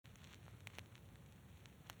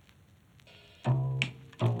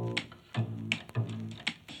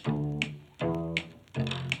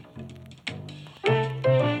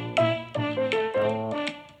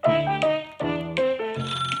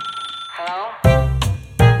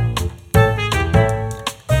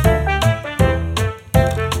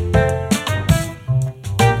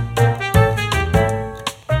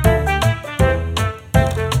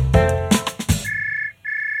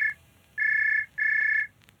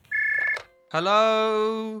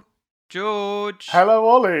Hello, George. Hello,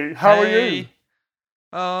 Ollie. How are you?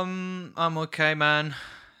 I'm okay, man.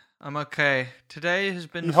 I'm okay. Today has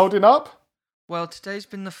been You holding up? today's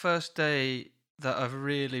been the first day that I've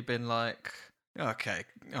really been like, okay,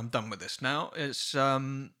 I'm done with this now. It's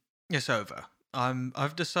over.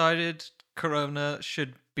 I've decided Corona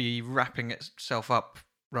should be wrapping itself up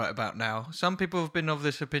right about now. Some people have been of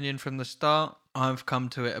this opinion from the start. I've come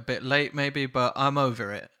to it a bit late, maybe, but I'm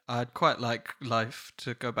over it. I'd quite like life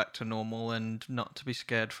to go back to normal and not to be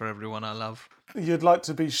scared for everyone I love. You'd like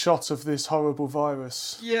to be shot of this horrible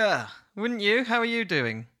virus. Yeah, wouldn't you? How are you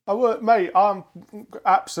doing? Mate, I'm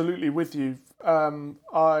absolutely with you. I This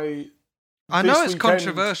know it's weekend-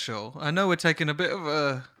 controversial. I know we're taking a bit of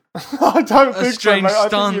a I don't think so, strange mate. I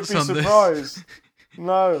think you'd stance be on this. surprised.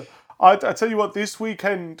 No. I tell you what, this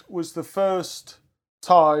weekend was the first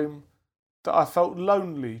time that I felt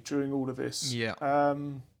lonely during all of this. Yeah.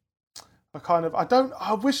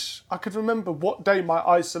 I wish I could remember what day my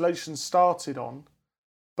isolation started on,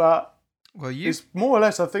 but Well, you it's more or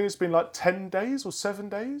less, I think it's been like 10 days or 7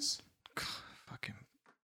 days. fucking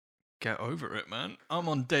get over it, man. I'm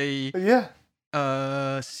on day But yeah.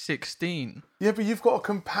 16. Yeah, but you've got a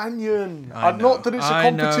companion. I know. Not that it's a I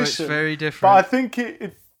know, competition. it's very But I different.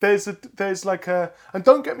 think there's like a, and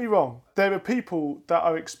don't get me wrong, there are people that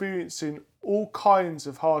are experiencing all kinds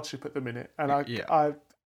of hardship at the minute, and I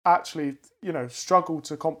actually, struggle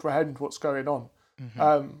to comprehend what's going on.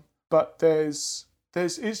 But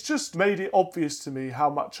it's just made it obvious to me how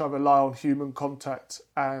much I rely on human contact,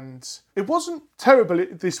 and it wasn't terrible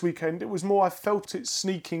this weekend. It was more I felt it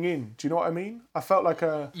sneaking in. Do you know what I mean? I felt like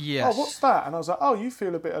Yes. oh, what's that? And I was like, oh, you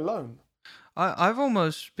feel a bit alone. I've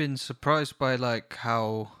almost been surprised by like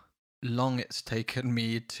how long it's taken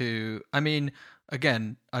me to. I mean,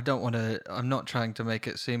 again, I'm not trying to make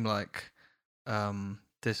it seem like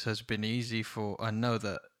this has been easy for. I know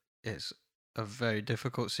that it's a very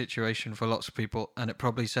difficult situation for lots of people, and it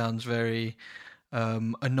probably sounds very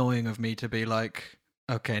annoying of me to be like,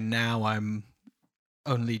 okay, now I'm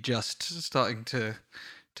only just starting to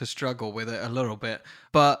struggle with it a little bit,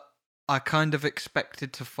 but I kind of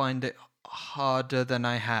expected to find it harder than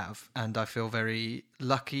I have, and I feel very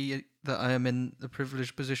lucky that I am in the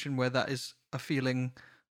privileged position where that is a feeling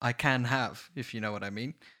I can have, if you know what I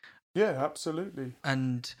mean. Yeah, absolutely.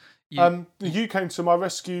 And you came to my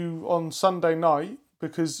rescue on Sunday night,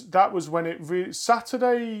 because that was when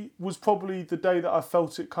Saturday was probably the day that I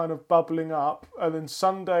felt it kind of bubbling up, and then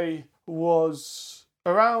Sunday was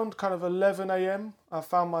around kind of 11 a.m. I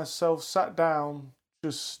found myself sat down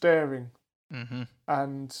just staring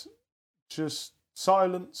and just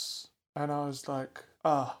silence, and I was like,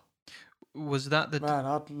 was that the man,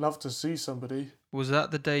 I'd love to see somebody. Was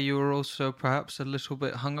that the day you were also perhaps a little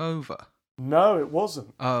bit hungover? No, it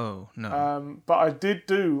wasn't. Oh, no. But I did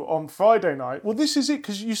do on Friday night. Well, this is it,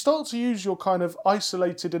 because you start to use your kind of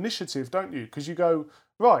isolated initiative, don't you? Because you go,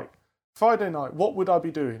 right, Friday night, what would I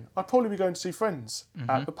be doing? I'd probably be going to see friends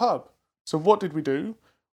at the pub. So what did we do?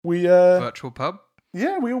 We Virtual pub?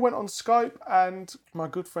 Yeah, we all went on Skype, and my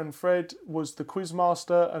good friend Fred was the quiz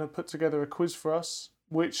master and had put together a quiz for us,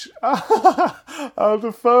 which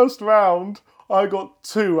the first round I got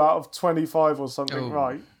 2 out of 25 or something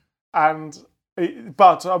right,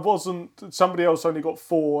 but I wasn't. Somebody else only got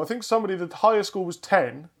 4. I think the highest score was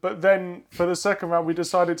 10. But then for the second round, we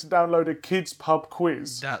decided to download a kids pub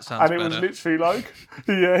quiz. That sounds better. And it was literally like,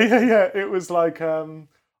 yeah. It was like,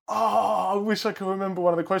 I wish I could remember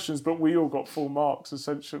one of the questions, but we all got full marks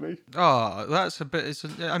essentially. Oh, that's a bit.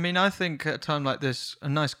 I mean, I think at a time like this, a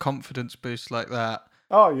nice confidence boost like that.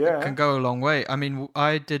 Oh yeah, can go a long way. I mean,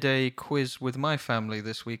 I did a quiz with my family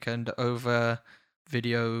this weekend over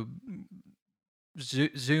video.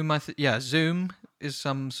 Zoom, Zoom is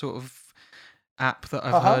some sort of app that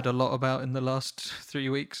I've heard a lot about in the last 3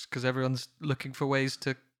 weeks, because everyone's looking for ways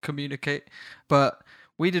to communicate. But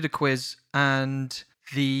we did a quiz, and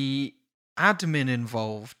the admin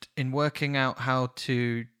involved in working out how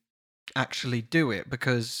to actually do it,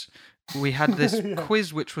 because we had this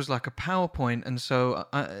quiz which was like a PowerPoint, and so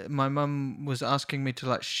my mum was asking me to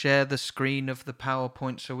like share the screen of the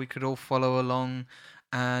PowerPoint so we could all follow along.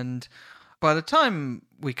 And by the time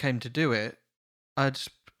we came to do it, I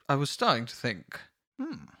was starting to think,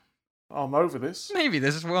 I'm over this. Maybe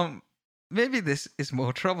this is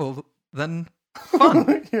more trouble than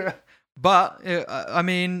fun. Yeah. But I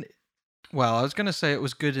mean, well, I was going to say it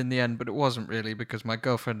was good in the end, but it wasn't really, because my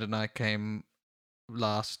girlfriend and I came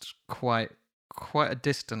last, quite a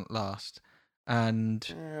distant last,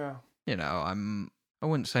 and I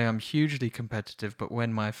wouldn't say I'm hugely competitive, but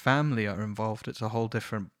when my family are involved, it's a whole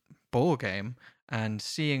different ball game. and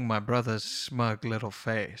seeing my brother's smug little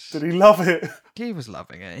face. Did he love it? He was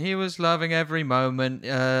loving it. He was loving every moment.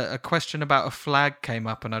 A question about a flag came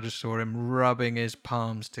up, and I just saw him rubbing his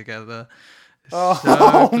palms together.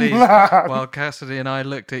 So pleased. Man. While Cassidy and I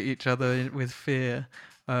looked at each other with fear.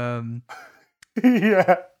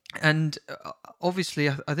 Yeah. And obviously,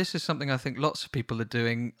 this is something I think lots of people are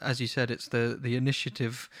doing. As you said, it's the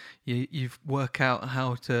initiative. You work out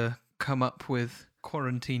how to come up with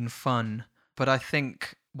quarantine fun. But I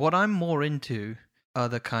think what I'm more into are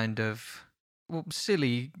the kind of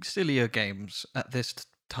sillier games at this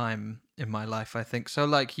time in my life, I think. So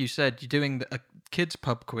like you said, you're doing a kids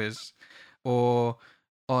pub quiz, or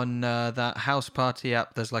on that house party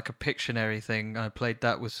app, there's like a Pictionary thing. I played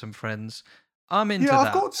that with some friends. I'm into that. Yeah,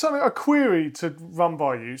 I've got a query to run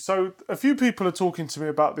by you. So a few people are talking to me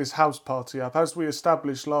about this house party app. As we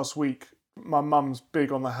established last week, my mum's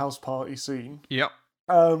big on the house party scene. Yep.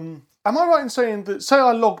 Am I right in saying that, say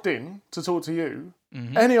I logged in to talk to you,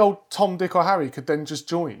 any old Tom, Dick or Harry could then just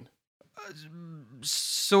join?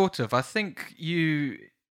 Sort of. I think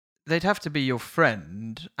they'd have to be your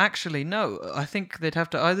friend. Actually, no. I think they'd have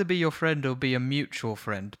to either be your friend or be a mutual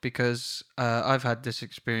friend, because I've had this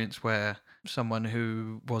experience where someone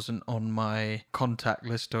who wasn't on my contact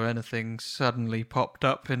list or anything suddenly popped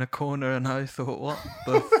up in a corner, and I thought, what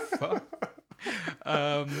the fuck?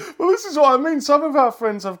 Well, this is what I mean. Some of our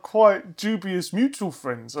friends have quite dubious mutual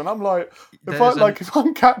friends, and I'm like, if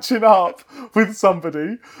I'm catching up with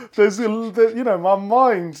somebody, my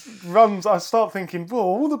mind runs. I start thinking, well,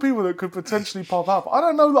 all the people that could potentially pop up. I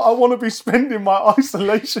don't know that I want to be spending my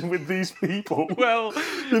isolation with these people. Well,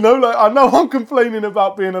 I know I'm complaining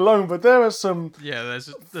about being alone, but there are some. Yeah, there's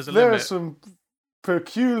a limit. There are some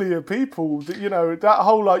peculiar people that that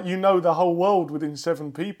whole the whole world within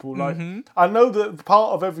 7 people. I know that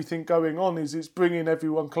part of everything going on is it's bringing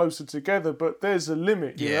everyone closer together, but there's a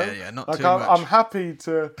limit. Not too much. I'm happy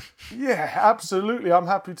to, absolutely, I'm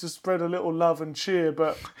happy to spread a little love and cheer,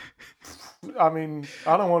 but I mean,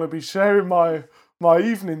 I don't want to be sharing my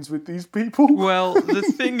evenings with these people. Well, the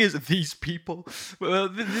thing is, these people. Well,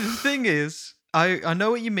 the thing is, I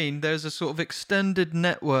know what you mean. There's a sort of extended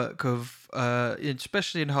network of,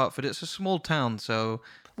 especially in Hartford, it's a small town, so.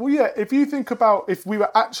 Well, yeah, if you think about if we were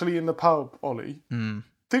actually in the pub, Ollie,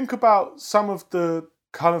 think about some of the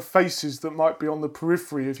kind of faces that might be on the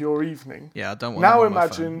periphery of your evening. Yeah, I don't want Now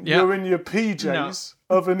imagine you're in your PJs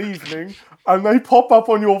of an evening and they pop up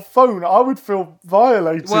on your phone. I would feel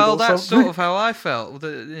violated. Well, that's sort of how I felt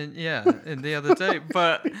in the other day.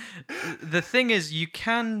 But the thing is, you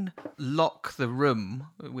can lock the room,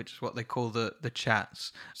 which is what they call the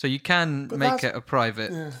chats. So you can make it a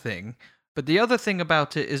private thing. But the other thing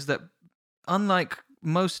about it is that unlike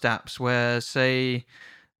most apps where, say,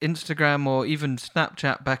 Instagram or even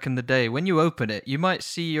Snapchat back in the day, when you open it, you might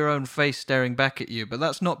see your own face staring back at you, but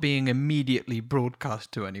that's not being immediately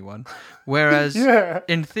broadcast to anyone. Whereas,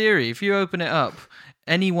 in theory, if you open it up,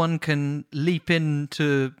 anyone can leap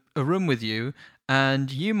into a room with you, and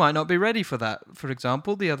you might not be ready for that. For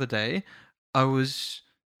example, the other day, I was,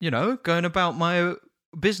 going about my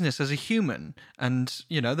business as a human, and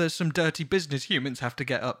there's some dirty business humans have to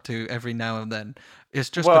get up to every now and then. It's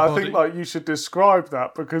just I think you should describe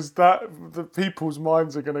that, because the people's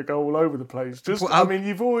minds are going to go all over the place. I mean,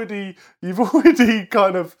 you've already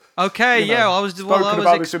kind of I was spoken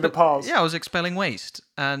about this in the past. Yeah, I was expelling waste,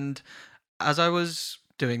 and as I was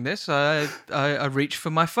doing this, I reached for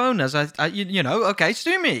my phone as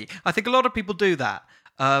sue me. I think a lot of people do that.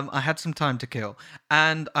 I had some time to kill,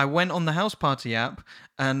 and I went on the house party app,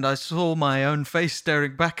 and I saw my own face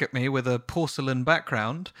staring back at me with a porcelain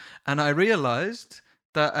background, and I realised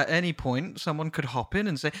that at any point someone could hop in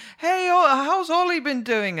and say, "Hey, how's Ollie been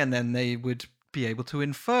doing?" And then they would be able to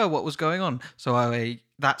infer what was going on. So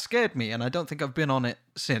that scared me, and I don't think I've been on it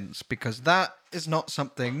since, because that is not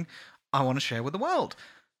something I want to share with the world.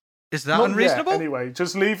 Is that unreasonable? Anyway,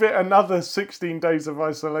 just leave it another 16 days of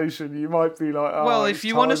isolation. You might be like, well, if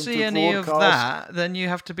you want to see any of that, then you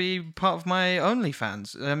have to be part of my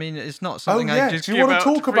OnlyFans. I mean, it's not something I just do you want to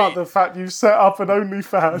talk about the fact you've set up an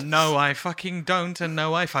OnlyFans? No, I fucking don't, and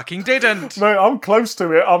no, I fucking didn't. No, I'm close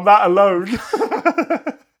to it. I'm that alone.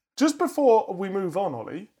 Just before we move on,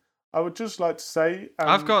 Ollie, I would just like to say...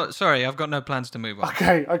 I've got no plans to move on.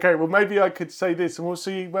 Okay, well, maybe I could say this and we'll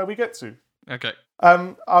see where we get to. Okay.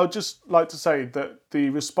 I would just like to say that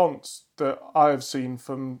the response that I have seen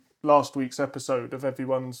from last week's episode of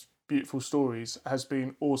everyone's beautiful stories has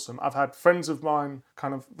been awesome. I've had friends of mine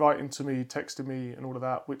kind of writing to me, texting me and all of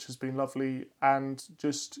that, which has been lovely. And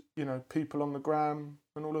just, people on the gram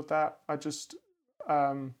and all of that.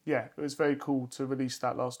 yeah, it was very cool to release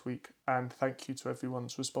that last week, and thank you to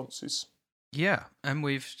everyone's responses. Yeah, and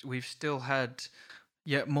we've still had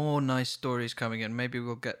yet more nice stories coming in. Maybe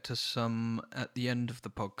we'll get to some at the end of the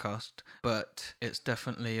podcast, but it's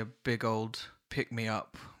definitely a big old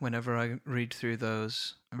pick-me-up whenever I read through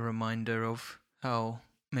those, a reminder of how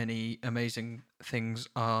many amazing things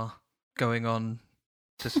are going on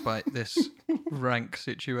despite this rank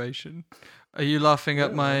situation. Are you laughing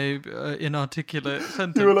at my inarticulate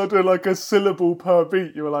sentence? You were like doing like a syllable per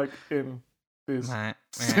beat. You were like, in this.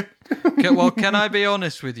 Well, can I be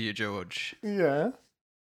honest with you, George? Yeah.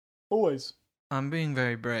 Always. I'm being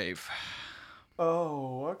very brave.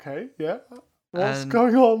 Oh, okay. Yeah. What's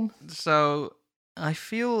going on? So, I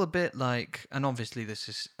feel a bit like, and obviously this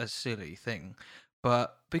is a silly thing,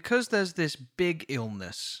 but because there's this big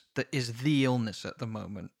illness that is the illness at the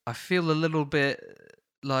moment, I feel a little bit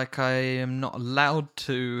like I am not allowed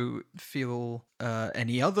to feel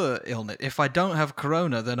any other illness. If I don't have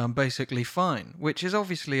corona, then I'm basically fine, which is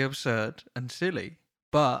obviously absurd and silly.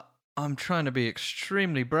 But I'm trying to be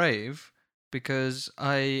extremely brave because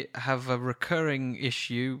I have a recurring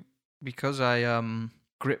issue because I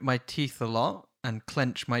grip my teeth a lot and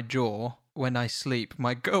clench my jaw when I sleep.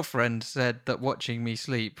 My girlfriend said that watching me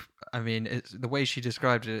sleep, I mean, the way she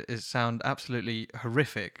described it sound absolutely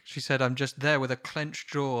horrific. She said I'm just there with a clenched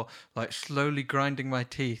jaw, like slowly grinding my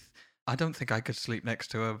teeth. I don't think I could sleep next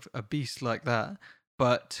to a beast like that.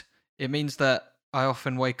 But it means that I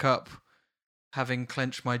often wake up having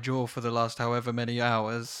clenched my jaw for the last however many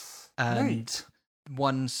hours, and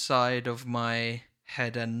one side of my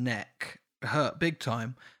head and neck hurt big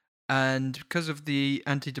time. And because of the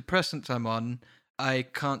antidepressants I'm on, I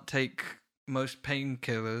can't take most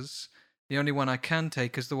painkillers. The only one I can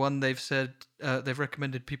take is the one they've said they've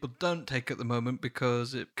recommended people don't take at the moment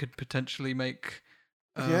because it could potentially make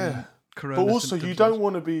corona. But also, you don't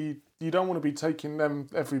want to be taking them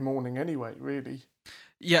every morning anyway, really.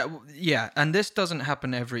 Yeah, and this doesn't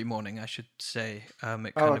happen every morning, I should say.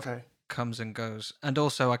 It kind of comes and goes. And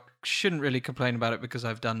also, I shouldn't really complain about it because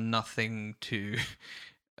I've done nothing to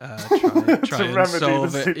try and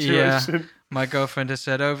solve it. Yeah, my girlfriend has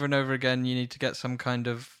said over and over again, you need to get some kind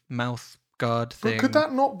of mouth guard thing. But could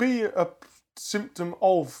that not be a symptom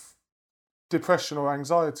of depression or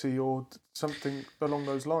anxiety or something along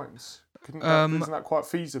those lines? Isn't that quite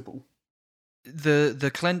feasible?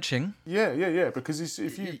 The clenching. Yeah. Because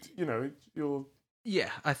if you're.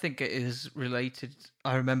 Yeah, I think it is related.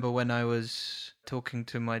 I remember when I was talking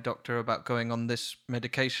to my doctor about going on this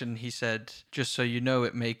medication, he said, just so you know,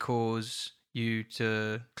 it may cause you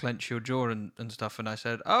to clench your jaw and stuff. And I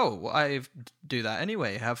said, oh, I do that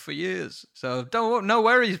anyway, have for years. So no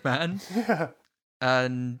worries, man. Yeah.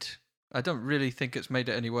 And I don't really think it's made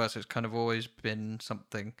it any worse. It's kind of always been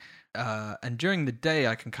something. And during the day,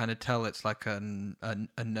 I can kind of tell it's like a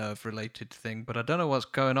nerve-related thing. But I don't know what's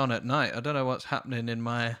going on at night. I don't know what's happening in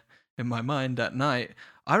my mind at night.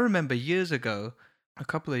 I remember a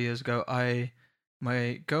couple of years ago,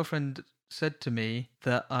 my girlfriend said to me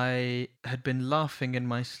that I had been laughing in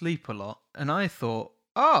my sleep a lot. And I thought,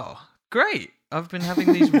 oh, great. I've been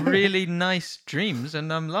having these really nice dreams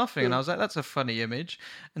and I'm laughing. And I was like, that's a funny image.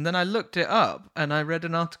 And then I looked it up and I read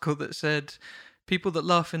an article that said people that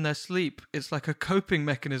laugh in their sleep, it's like a coping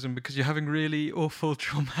mechanism because you're having really awful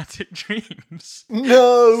traumatic dreams.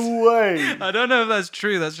 No way. I don't know if that's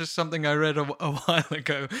true. That's just something I read a while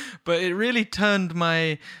ago. But it really turned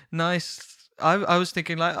my nice... I was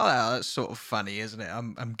thinking like, oh, that's sort of funny, isn't it?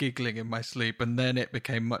 I'm giggling in my sleep, and then it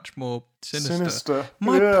became much more sinister.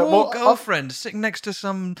 My poor girlfriend sitting next to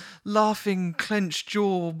some laughing, clenched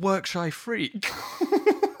jaw, work-shy freak.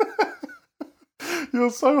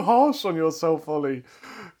 You're so harsh on yourself, Ollie.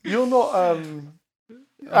 You're not. I'm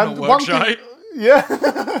not work-shy.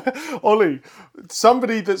 Yeah, Ollie,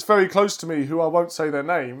 somebody that's very close to me, who I won't say their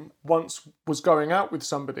name, once was going out with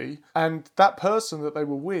somebody, and that person that they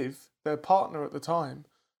were with, their partner at the time,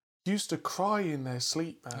 used to cry in their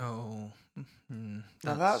sleep, man. Oh.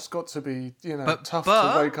 Now that's got to be, tough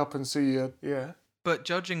to wake up and see you. Yeah. But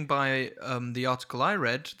judging by the article I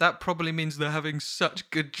read, that probably means they're having such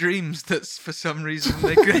good dreams that for some reason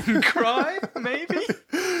they couldn't cry, maybe?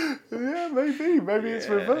 Yeah, maybe. Maybe it's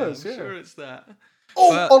reverse, I'm sure it's that.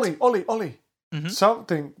 Oh, but... Ollie. Mm-hmm.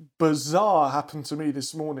 Something bizarre happened to me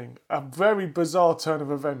this morning. A very bizarre turn of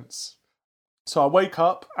events. So I wake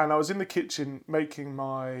up and I was in the kitchen making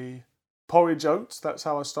my porridge oats. That's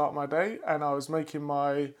how I start my day. And I was making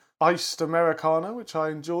my iced Americano, which I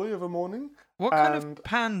enjoy of a morning. What kind of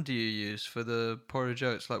pan do you use for the porridge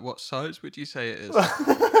oats? Like, what size would you say it is?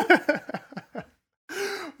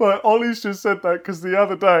 But Ollie's just said that because the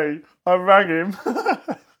other day I rang him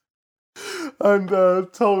and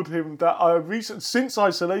told him that since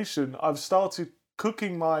isolation, I've started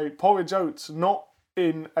cooking my porridge oats not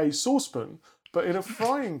in a saucepan, but in a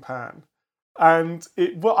frying pan. And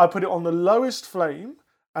I put it on the lowest flame,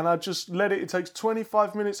 and I just let it. It takes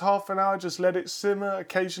 25 minutes, half an hour. Just let it simmer.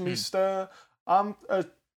 Occasionally stir. I'm,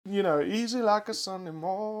 easy like a Sunday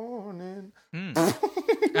morning.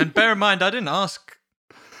 And bear in mind, I didn't ask.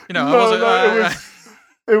 It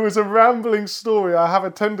was a rambling story. I have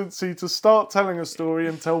a tendency to start telling a story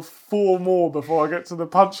and tell 4 more before I get to the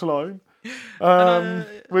punchline,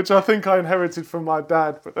 which I think I inherited from my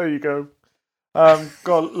dad. But there you go.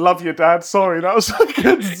 God, love your dad. Sorry, that was like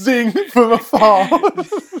a zing from afar.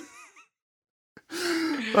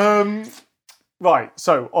 Right,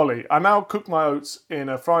 so Ollie, I now cook my oats in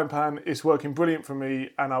a frying pan. It's working brilliant for me,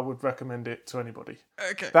 and I would recommend it to anybody.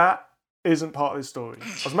 Okay. That isn't part of this story.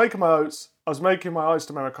 I was making my oats. I was making my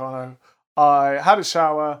iced Americano. I had a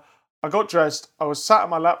shower. I got dressed. I was sat at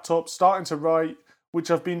my laptop starting to write,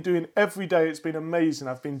 which I've been doing every day. It's been amazing.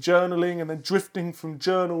 I've been journaling and then drifting from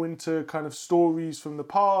journal into kind of stories from the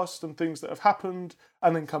past and things that have happened,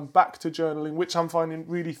 and then come back to journaling, which I'm finding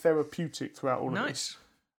really therapeutic throughout all of this.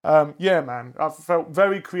 Yeah, man. I've felt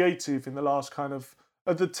very creative in the last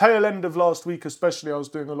at the tail end of last week especially. I was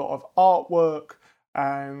doing a lot of artwork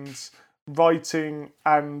and writing,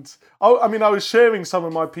 and I was sharing some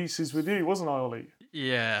of my pieces with you, wasn't I, Ollie?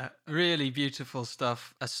 Yeah, really beautiful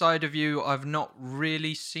stuff. A side of you I've not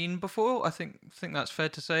really seen before. I think that's fair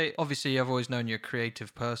to say. Obviously, I've always known you're a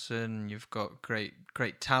creative person. You've got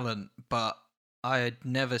great talent, but I had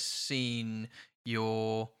never seen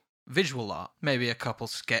your visual art. Maybe a couple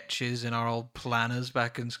sketches in our old planners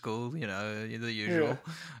back in school, the usual. Yeah.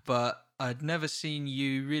 But I'd never seen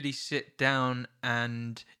you really sit down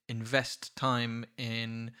and invest time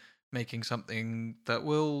in making something that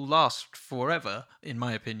will last forever, in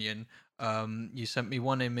my opinion. You sent me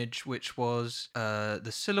one image which was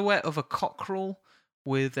the silhouette of a cockerel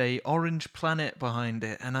with a orange planet behind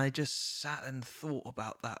it, and I just sat and thought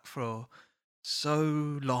about that for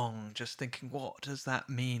so long, just thinking, what does that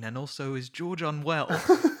mean? And also, is George unwell?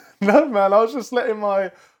 No, man, I was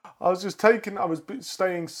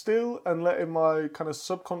staying still and letting my kind of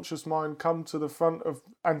subconscious mind come to the front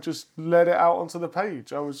and just let it out onto the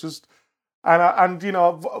page. I was just, you got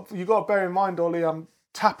to bear in mind, Ollie, I'm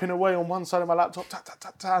tapping away on one side of my laptop,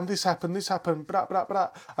 and this happened, blah, blah, blah.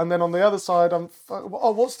 And then on the other side,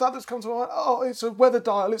 what's that that's come to my mind? Oh, it's a weather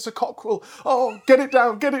dial, it's a cockerel. Oh, get it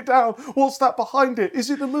down. What's that behind it?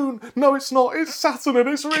 Is it the moon? No, it's not. It's Saturn and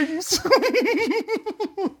its rings.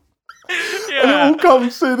 Yeah. And it all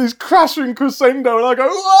comes to this crashing crescendo, and I go,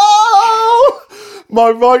 whoa! My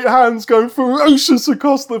right hand's going ferocious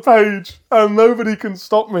across the page, and nobody can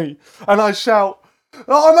stop me. And I shout,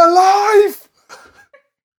 I'm alive!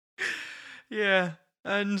 Yeah,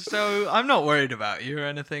 and so I'm not worried about you or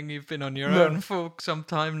anything. You've been on your own for some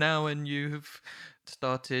time now, and you've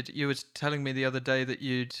started. You were telling me the other day that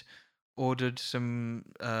you'd ordered some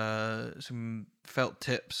felt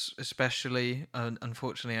tips, especially.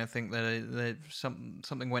 Unfortunately, I think that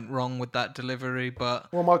something went wrong with that delivery.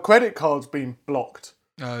 But my credit card's been blocked.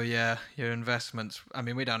 Oh yeah, your investments. I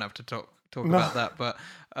mean, we don't have to talk about that, but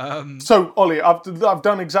so Ollie, I've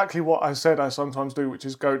done exactly what I said I sometimes do, which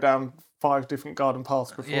is go down 5 different garden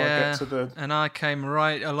paths before I get to the... and I came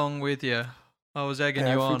right along with you. I was egging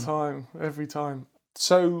you on. Every time.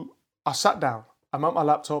 So I sat down. I'm at my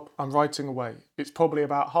laptop. I'm writing away. It's probably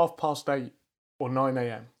about 8:30 or 9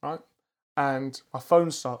 a.m., right? And my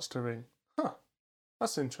phone starts to ring.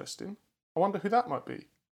 That's interesting. I wonder who that might be.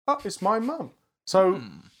 Oh, it's my mum. So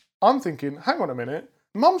I'm thinking, hang on a minute.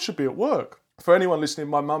 Mum should be at work. For anyone listening,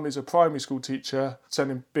 my mum is a primary school teacher,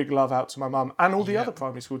 sending big love out to my mum and all the other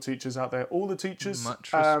primary school teachers out there, all the teachers.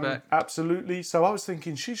 Much respect. Absolutely. So I was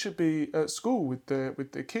thinking she should be at school with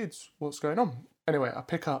the kids. What's going on? Anyway, I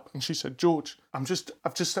pick up and she said, George, I've just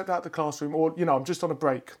stepped out of the classroom, or, I'm just on a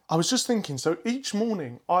break. I was just thinking, so each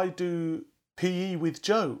morning I do PE with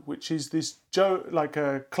Joe, which is this like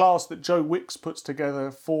a class that Joe Wicks puts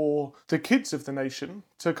together for the kids of the nation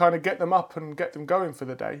to kind of get them up and get them going for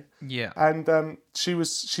the day. Yeah. And she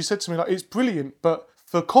said to me, like, it's brilliant, but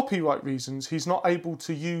for copyright reasons, he's not able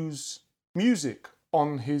to use music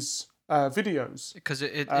on his videos because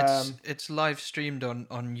it's live streamed on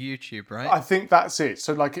YouTube, right? I think that's it.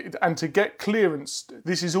 So and to get clearance,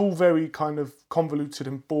 this is all very kind of convoluted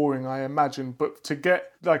and boring, I imagine, but to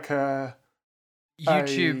get like a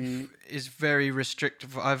YouTube is very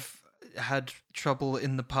restrictive. had trouble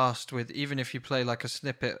in the past with, even if you play like a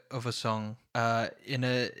snippet of a song,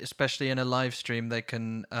 especially in a live stream,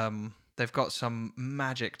 they've got some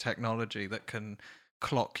magic technology that can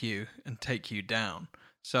clock you and take you down.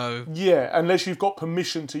 So yeah, unless you've got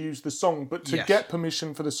permission to use the song, but to Yes. get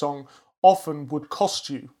permission for the song often would cost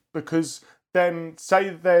you, because then say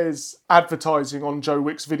there's advertising on Joe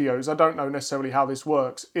Wicks videos. I don't know necessarily how this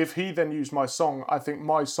works. If he then used my song, I think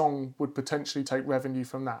my song would potentially take revenue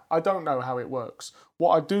from that. I don't know how it works.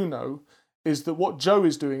 What I do know is that what Joe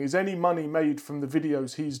is doing is any money made from the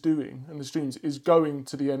videos he's doing and the streams is going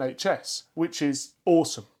to the NHS, which is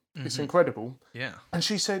awesome. It's incredible. yeah. And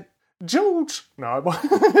she said, George, no,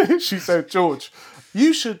 she said, George,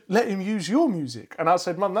 you should let him use your music. And I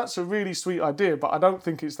said, Mum, that's a really sweet idea, but I don't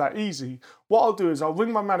think it's that easy. What I'll do is I'll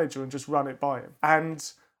ring my manager and just run it by him.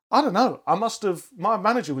 And I don't know, my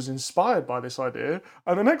manager was inspired by this idea.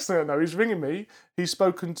 And the next thing I know, he's ringing me. He's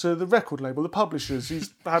spoken to the record label, the publishers.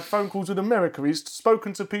 He's had phone calls with America. He's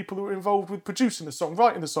spoken to people who were involved with producing the song,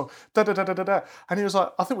 writing the song, da-da-da-da-da-da. And he was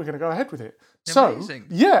like, I think we're going to go ahead with it. Amazing.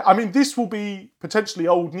 So, yeah, I mean, this will be potentially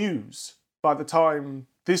old news by the time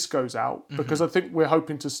this goes out, because I think we're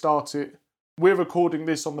hoping to start it. We're recording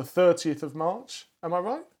this on the 30th of March. Am I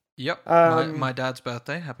right? Yep. My dad's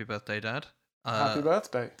birthday. Happy birthday, Dad. Happy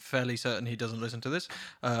birthday. Fairly certain he doesn't listen to this.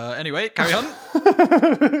 Anyway, carry on.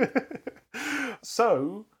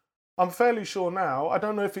 So, I'm fairly sure now. I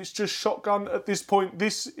don't know if it's just shotgun at this point.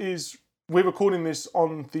 We're recording this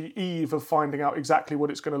on the eve of finding out exactly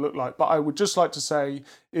what it's going to look like. But I would just like to say,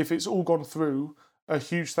 if it's all gone through, a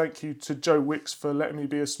huge thank you to Joe Wicks for letting me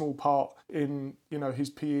be a small part in,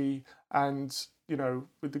 his PE, and,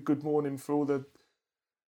 with the good morning for all the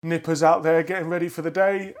nippers out there getting ready for the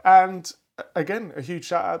day. And again, a huge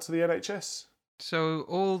shout out to the NHS. So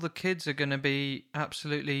all the kids are going to be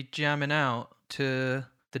absolutely jamming out to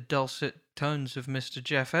the dulcet tones of Mr.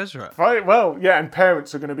 Jeff Ezra. Right, well, yeah, and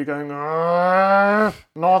parents are going to be going,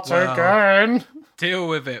 not again. Deal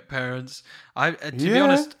with it, parents. To be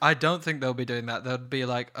honest, I don't think they'll be doing that. They'll be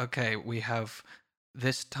like, okay, we have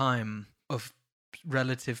this time of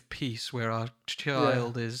relative peace where our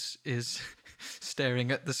child is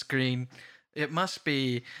staring at the screen. It must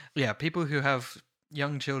be, people who have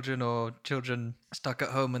young children or children stuck at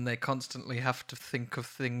home and they constantly have to think of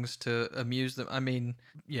things to amuse them. I mean,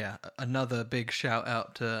 another big shout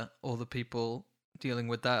out to all the people dealing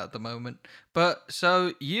with that at the moment. But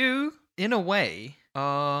so you, in a way,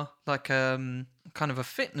 are like kind of a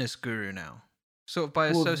fitness guru now, sort of by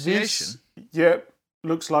association.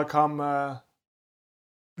 Looks like I'm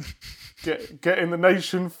getting the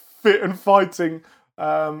nation fit and fighting.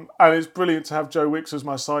 And it's brilliant to have Joe Wicks as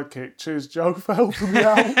my sidekick. Cheers, Joe, for helping me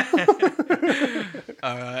out.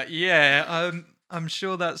 I'm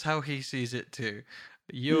sure that's how he sees it too.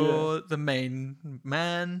 You're the main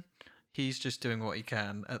man. He's just doing what he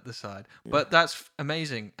can at the side. Yeah. But that's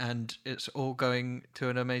amazing, and it's all going to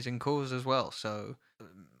an amazing cause as well. So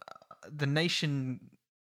the nation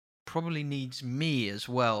probably needs me as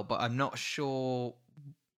well, but I'm not sure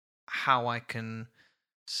how I can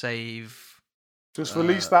save... Just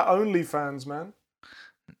release that OnlyFans, man.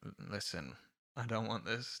 Listen, I don't want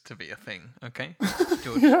this to be a thing, okay?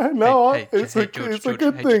 George, it's a good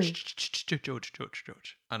thing.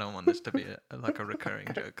 George. I don't want this to be a recurring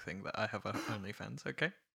joke thing that I have a OnlyFans,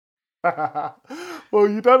 okay? Well,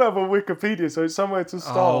 you don't have a Wikipedia, so it's somewhere to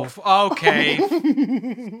start. Oh, okay.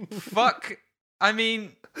 Fuck. I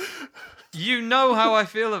mean, you know how I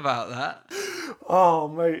feel about that. Oh,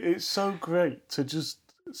 mate, it's so great to just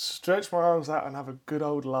stretch my arms out and have a good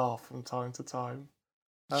old laugh from time to time.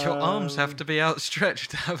 Your arms have to be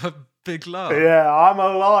outstretched to have a big laugh. Yeah, I'm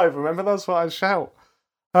alive. Remember, that's what I shout.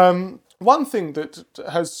 One thing that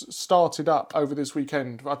has started up over this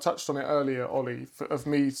weekend, I touched on it earlier, Ollie, of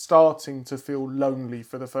me starting to feel lonely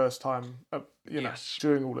for the first time,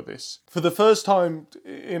 during all of this. For the first time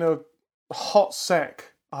in a hot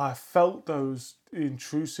sec, I felt those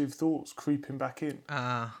intrusive thoughts creeping back in,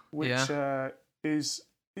 which is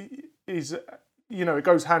it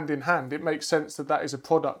goes hand in hand. It makes sense that is a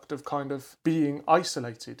product of kind of being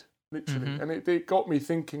isolated, literally. And it got me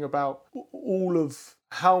thinking about all of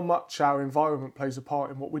how much our environment plays a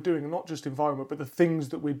part in what we're doing, and not just environment, but the things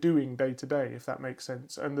that we're doing day to day, if that makes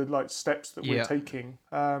sense, and the steps that we're taking.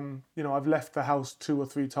 I've left the house 2 or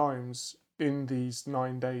 3 times in these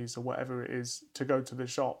 9 days or whatever it is to go to the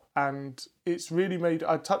shop, and it's really made,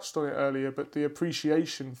 I touched on it earlier, but the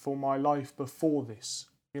appreciation for my life before this,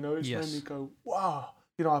 it's made me go, wow.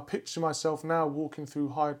 I picture myself now walking through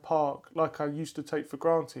Hyde Park like I used to take for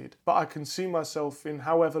granted, but I can see myself in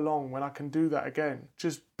however long when I can do that again,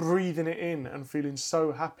 just breathing it in and feeling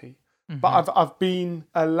so happy. But I've been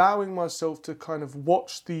allowing myself to kind of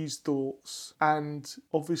watch these thoughts, and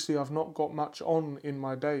obviously I've not got much on in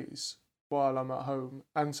my days while I'm at home,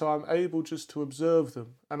 and so I'm able just to observe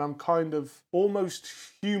them, and I'm kind of almost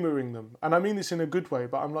humouring them, and I mean this in a good way,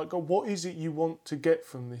 but I'm like, God, what is it you want to get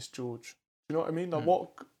from this, George? You know what I mean? Like,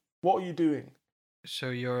 what are you doing? So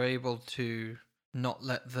you're able to not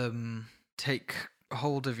let them take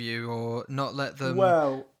hold of you, or not let them...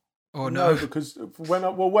 Well... Or no, because when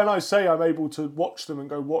I say I'm able to watch them and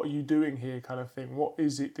go, what are you doing here kind of thing, what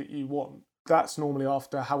is it that you want? That's normally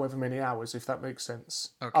after however many hours, if that makes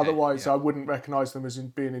sense. Okay, otherwise, I wouldn't recognise them as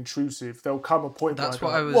being intrusive. There'll come a point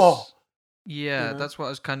where whoa! Yeah, that's what I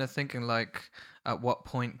was kind of thinking, like, at what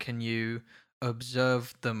point can you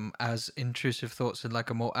observe them as intrusive thoughts in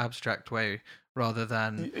like a more abstract way, rather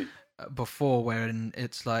than before, wherein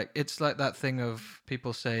it's like that thing of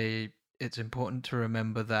people say, it's important to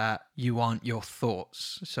remember that you aren't your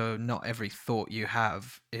thoughts. So not every thought you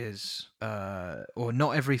have is, or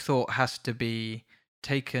not every thought has to be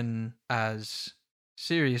taken as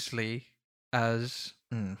seriously as...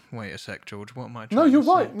 wait a sec, George. What am I trying to say? No, you're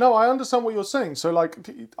right. No, I understand what you're saying. So, like,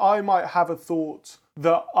 I might have a thought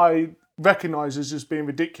that I recognise as just being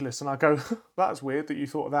ridiculous, and I go, that's weird that you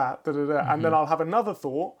thought of that, and then I'll have another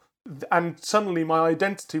thought, and suddenly my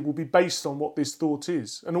identity will be based on what this thought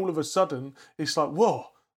is. And all of a sudden, it's like, whoa,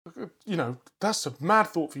 you know, that's a mad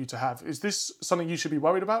thought for you to have. Is this something you should be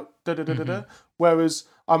worried about? Whereas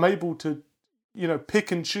I'm able to, you know,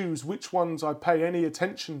 pick and choose which ones I pay any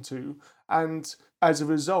attention to. And as a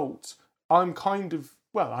result, I'm kind of,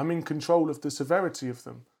 I'm in control of the severity of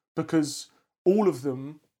them, because all of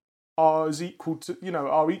them are equal to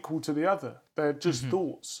the other. They're just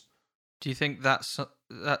thoughts. Do you think that's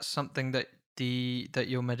something that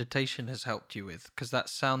your meditation has helped you with? Because that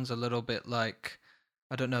sounds a little bit like,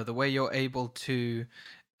 I don't know, the way you're able to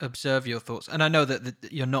observe your thoughts. And I know that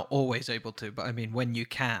you're not always able to, but I mean, when you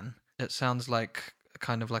can, it sounds like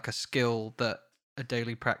kind of like a skill that a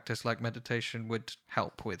daily practice like meditation would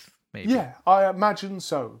help with, maybe. Yeah, I imagine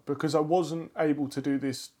so, because I wasn't able to do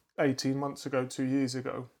this 18 months ago, 2 years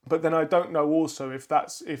ago. But then I don't know also if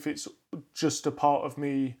it's just a part of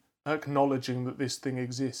me acknowledging that this thing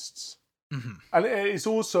exists. And it's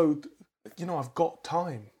also, you know, I've got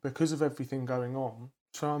time because of everything going on,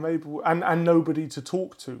 so I'm able, and nobody to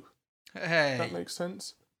talk to. Hey, that makes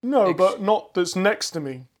sense. No, but not that's next to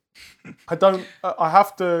me. I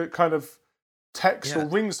have to kind of text or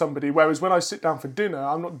ring somebody, whereas when I sit down for dinner,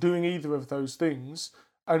 I'm not doing either of those things,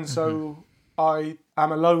 and so I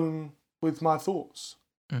am alone with my thoughts.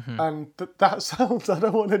 And that sounds, I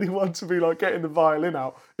don't want anyone to be like getting the violin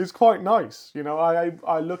out. It's quite nice. You know,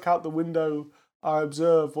 I look out the window, I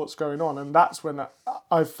observe what's going on, and that's when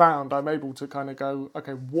I've found I'm able to kind of go,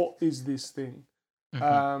 okay, what is this thing?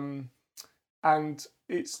 And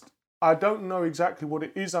I don't know exactly what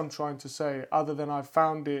it is I'm trying to say, other than I've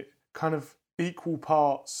found it kind of equal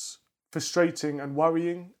parts frustrating and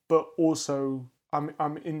worrying, but also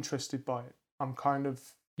I'm interested by it.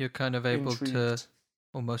 You're kind of able intrigued. To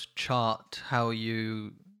almost chart how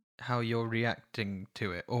you're reacting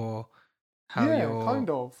to it, or how you're... kind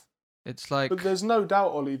of. It's like... But there's no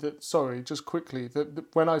doubt, Ollie, that, sorry, just quickly,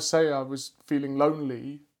 that when I say I was feeling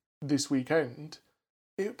lonely this weekend,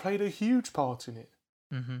 it played a huge part in it.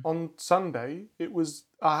 On Sunday,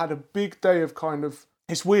 I had a big day of kind of...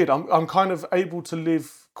 It's weird, I'm kind of able to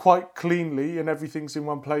live quite cleanly and everything's in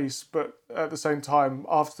one place, but at the same time,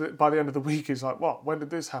 by the end of the week, it's like, what? When did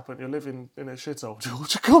this happen? You're living in a shithole,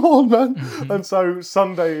 George. Come on, man. And so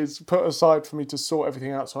Sunday is put aside for me to sort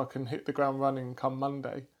everything out so I can hit the ground running come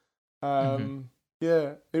Monday.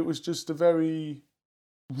 Yeah, it was just a very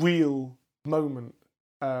real moment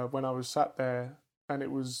when I was sat there, and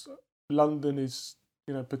it was, London is,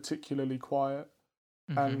 you know, particularly quiet,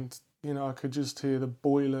 and, you know, I could just hear the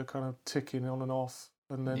boiler kind of ticking on and off.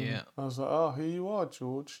 And then I was like, oh, here you are,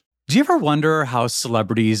 George. Do you ever wonder how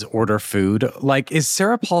celebrities order food? Like, is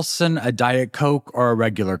Sarah Paulson a Diet Coke or a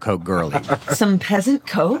regular Coke girlie? Some peasant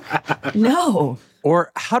Coke? No.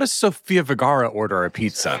 Or how does Sofia Vergara order a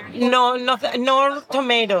pizza? No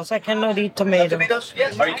tomatoes. I cannot eat tomatoes. Tomatoes?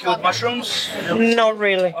 Yes. Are you cool with mushrooms? Not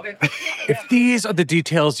really. Okay. If these are the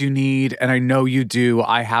details you need, and I know you do,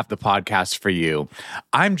 I have the podcast for you.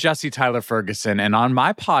 I'm Jesse Tyler Ferguson, and on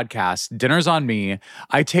my podcast, Dinners on Me,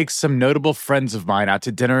 I take some notable friends of mine out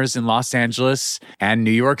to dinners in Los Angeles and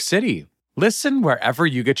New York City. Listen wherever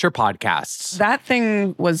you get your podcasts. That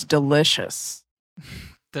thing was delicious.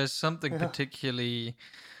 There's something particularly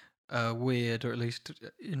weird, or at least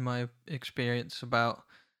in my experience, about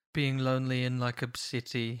being lonely in like a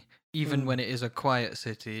city even when it is a quiet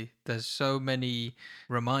city, there's so many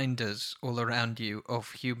reminders all around you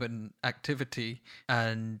of human activity.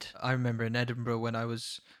 And I remember in Edinburgh when I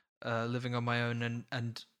was living on my own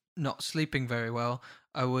and not sleeping very well,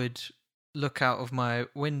 I would look out of my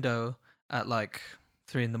window at like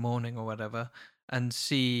 3 a.m. or whatever and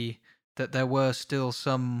see that there were still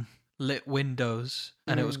some lit windows,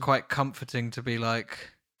 and it was quite comforting to be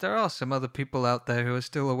like, there are some other people out there who are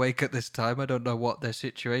still awake at this time. I don't know what their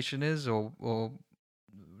situation is or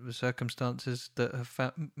the circumstances that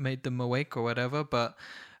have made them awake or whatever, but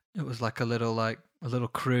it was like a little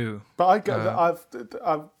crew. But I get that.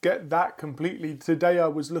 I get that completely. Today I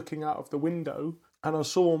was looking out of the window and I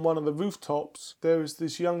saw on one of the rooftops there was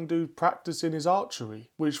this young dude practicing his archery,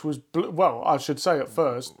 which was well, I should say at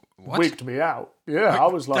first, wigged me out. Yeah, I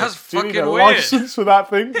was like, that's do you need fucking a weird. license for that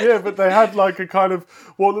thing? Yeah, but they had like a kind of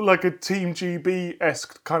what looked like a Team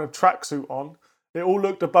GB-esque kind of tracksuit on. It all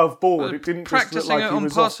looked above board. It didn't just look like it he on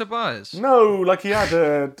was passerbys. No, like he had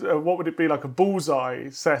a what would it be, like a bullseye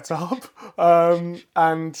set up,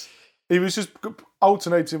 and he was just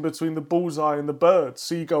alternating between the bullseye and the birds,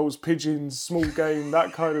 seagulls, pigeons, small game,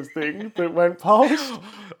 that kind of thing that went past.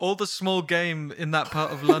 All the small game in that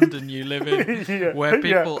part of London you live in, where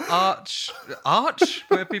people arch,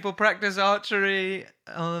 where people practice archery,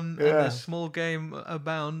 and there's small game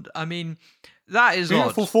abound. I mean, that is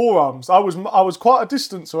beautiful odd. Forearms. I was quite a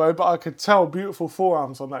distance away, but I could tell beautiful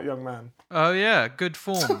forearms on that young man. Oh yeah, good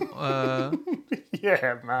form.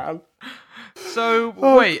 Yeah, man. So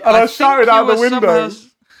wait, and I shouted out the window.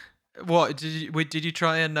 What did you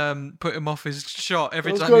try and put him off his shot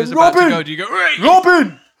every time going, he was about Robin! to go? Do you go, "Hey!"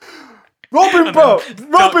 Robin, bro,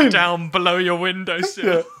 Robin, duck down below your windowsill?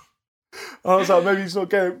 Yeah. I was like, maybe he's not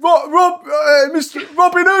getting Mr.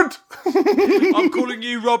 Robin Hood. I'm calling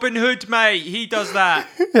you Robin Hood, mate. He does that.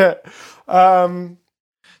 Yeah.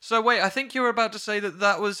 So wait, I think you were about to say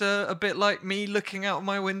that was a bit like me looking out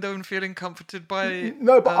my window and feeling comforted by...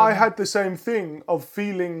 No, but I had the same thing of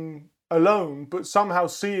feeling alone, but somehow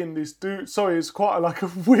seeing this dude... Sorry, it's quite like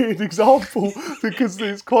a weird example because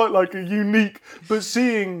it's quite like a unique... But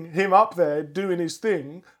seeing him up there doing his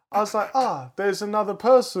thing, I was like, there's another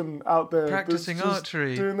person out there practicing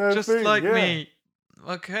archery, doing their just thing. like yeah. me.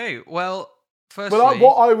 Okay, well... Firstly, Well,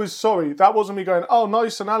 that wasn't me going, oh,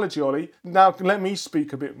 nice analogy, Ollie. Now let me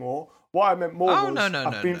speak a bit more. What I meant more was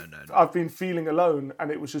I've been feeling alone,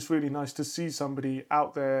 and it was just really nice to see somebody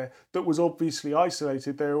out there that was obviously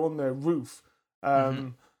isolated. They were on their roof.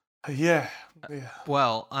 Yeah.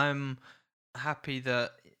 Well, I'm happy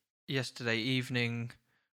that yesterday evening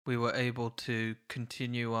we were able to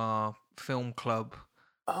continue our film club.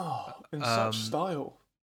 Oh, in such style.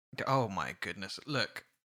 Oh my goodness! Look.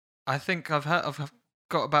 I think I've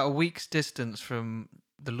got about a week's distance from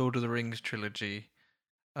the Lord of the Rings trilogy,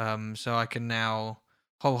 so I can now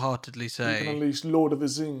wholeheartedly say... You can unleash Lord of the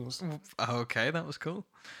Zings. Okay, that was cool.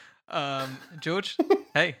 George?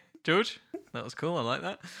 Hey, George? That was cool, I like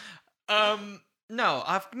that. No,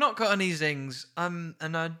 I've not got any zings, and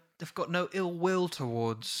I've got no ill will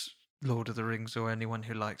towards Lord of the Rings or anyone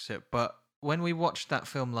who likes it, but when we watched that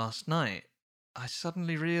film last night, I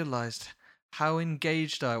suddenly realised... how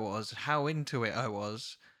engaged I was, how into it I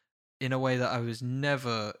was, in a way that I was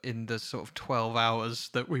never in the sort of 12 hours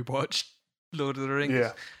that we watched Lord of the Rings.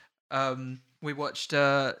 Yeah. We watched,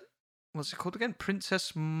 what's it called again?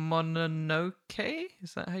 Princess Mononoke?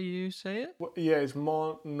 Is that how you say it? Yeah, it's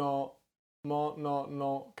Mononoke.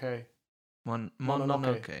 Mononoke.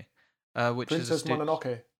 Which Princess is a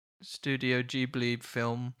Mononoke. Studio Ghibli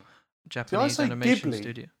film, Japanese animation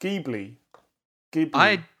studio. Ghibli.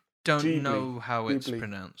 I don't Ghibli. know how it's Ghibli.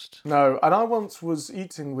 pronounced. No, and I once was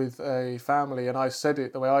eating with a family and I said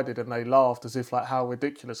it the way I did and they laughed as if like, how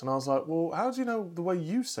ridiculous. And I was like, well, how do you know the way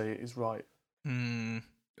you say it is right?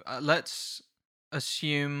 Let's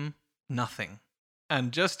assume nothing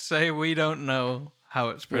and just say we don't know how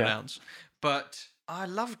it's pronounced. Yeah. But I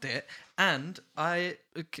loved it, and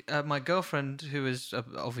my girlfriend, who is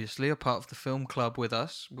obviously a part of the film club with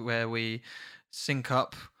us, where we sync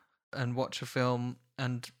up and watch a film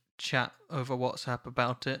and chat over WhatsApp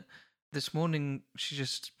about it. This morning, she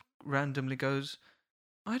just randomly goes,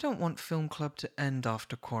 I don't want film club to end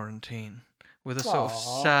after quarantine, with a sort of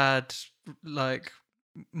sad, like,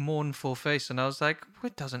 mournful face. And I was like, well,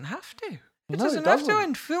 it doesn't have to. It doesn't have to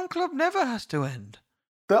end. Film club never has to end.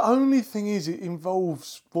 The only thing is it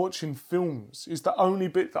involves watching films. Is the only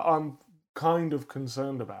bit that I'm kind of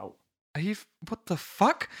concerned about. What the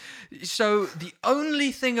fuck? So the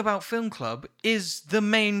only thing about film club is the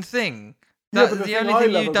main thing. Yeah, but the thing I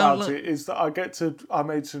love about it is that I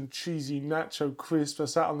made some cheesy nacho crisps, I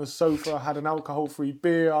sat on the sofa, I had an alcohol-free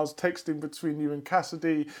beer, I was texting between you and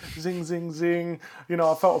Cassidy, zing, zing, zing, you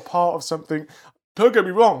know, I felt a part of something. Don't get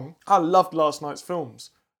me wrong, I loved last night's film.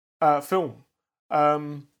 But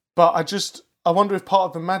I wonder if part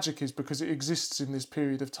of the magic is because it exists in this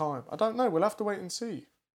period of time. I don't know, we'll have to wait and see.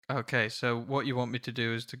 Okay, so what you want me to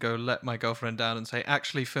do is to go let my girlfriend down and say,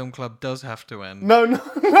 actually, Film Club does have to end. No.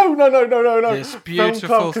 This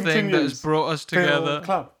beautiful thing that has brought us together.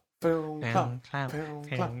 Film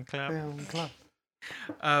Club.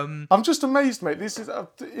 I'm just amazed, mate. This is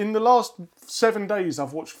in the last 7 days,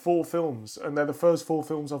 I've watched 4 films, and they're the first 4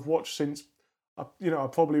 films I've watched since, I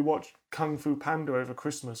probably watched Kung Fu Panda over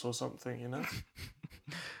Christmas or something, you know?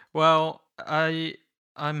 Well,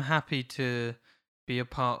 I'm happy to be a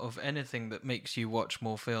part of anything that makes you watch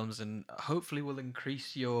more films and hopefully will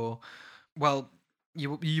increase your... Well,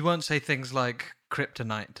 you won't say things like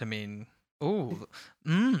kryptonite to mean, oh,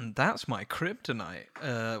 that's my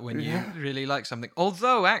kryptonite, when you really like something.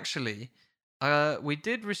 Although, actually, we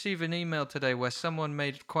did receive an email today where someone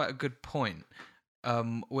made quite a good point,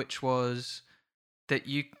 which was that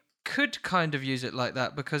you could kind of use it like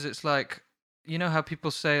that because it's like, you know how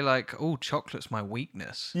people say like, oh, chocolate's my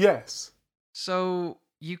weakness? Yes. So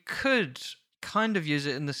you could kind of use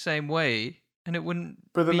it in the same way, and it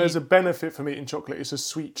wouldn't. But then there's a benefit from eating chocolate. It's a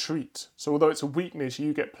sweet treat. So although it's a weakness,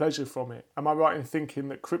 you get pleasure from it. Am I right in thinking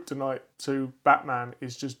that kryptonite to Batman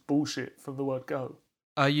is just bullshit from the word go?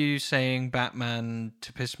 Are you saying Batman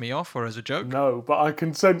to piss me off or as a joke? No, but I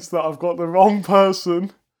can sense that I've got the wrong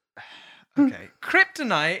person. Okay.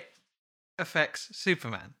 Kryptonite affects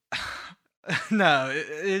Superman. No,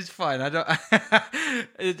 it's fine. I don't.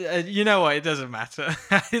 You know what? It doesn't matter.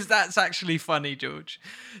 That's actually funny, George.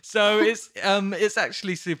 So it's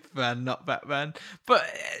actually Superman, not Batman. But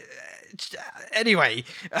anyway,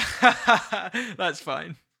 that's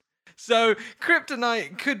fine. So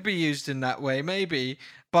kryptonite could be used in that way, maybe.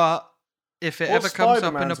 But if it ever comes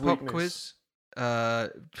up in a pop quiz,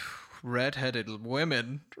 redheaded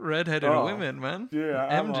women, man.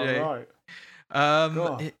 Yeah, MJ. Right.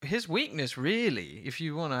 His weakness, really, if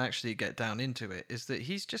you want to actually get down into it, is that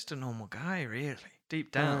he's just a normal guy, really.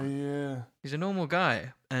 Deep down. Yeah. He's a normal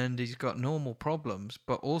guy, and he's got normal problems,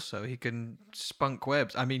 but also he can spunk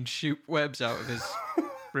webs. I mean, shoot webs out of his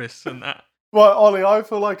wrists and that. Right, Ollie, I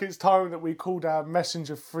feel like it's time that we called our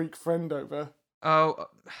messenger freak friend over. Oh,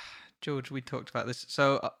 George, we talked about this.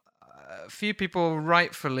 So, a few people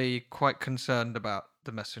rightfully quite concerned about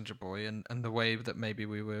the messenger boy and the way that maybe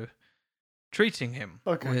we were treating him.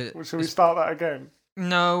 Okay, well, shall we start that again?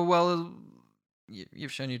 No, well,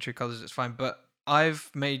 you've shown your true colours, it's fine, but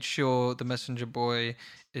I've made sure the messenger boy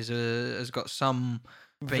has got some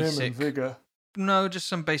basic... Vim and vigour. No, just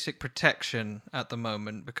some basic protection at the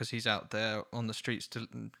moment because he's out there on the streets,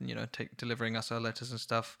 delivering us our letters and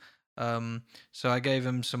stuff. So I gave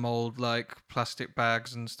him some old, plastic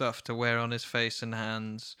bags and stuff to wear on his face and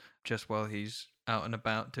hands just while he's out and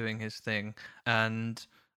about doing his thing. And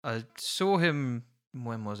I saw him,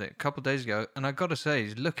 when was it? A couple of days ago, and I got to say,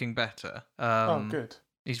 he's looking better. Oh, good.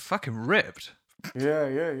 He's fucking ripped.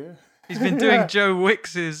 Yeah. He's been doing Joe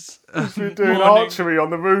Wicks's. He's been doing archery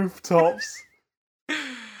on the rooftops.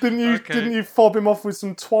 Didn't you fob him off with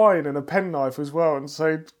some twine and a penknife as well and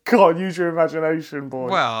say, God, use your imagination, boy?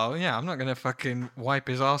 Well, yeah, I'm not going to fucking wipe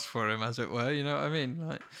his ass for him, as it were, you know what I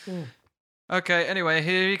mean? Okay, anyway,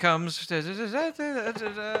 here he comes.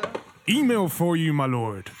 Email for you, my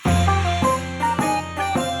lord.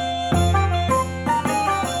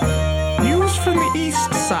 News from the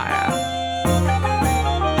East, sire.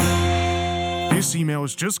 This email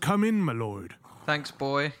has just come in, my lord. Thanks,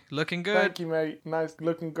 boy. Looking good. Thank you, mate. Nice,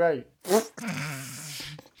 looking great.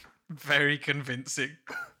 Very convincing.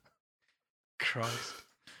 Christ.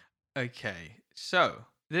 Okay, so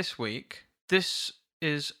this week, this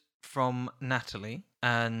is from Natalie,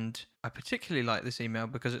 and I particularly like this email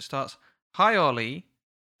because it starts, "Hi, Ollie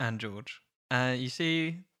and George." You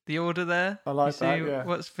see the order there? I like that, yeah.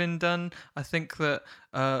 What's been done? I think that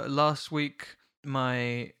last week,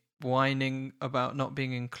 my whining about not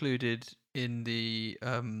being included in the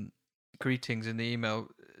greetings in the email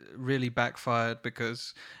really backfired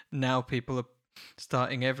because now people are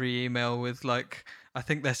starting every email with I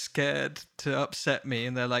think they're scared to upset me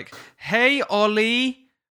and they're like, "Hey Ollie,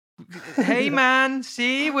 hey man,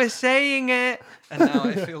 see, we're saying it," and now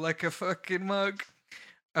I feel like a fucking mug.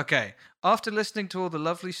 Okay, after listening to all the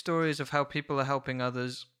lovely stories of how people are helping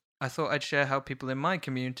others, I thought I'd share how people in my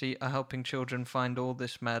community are helping children find all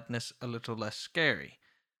this madness a little less scary.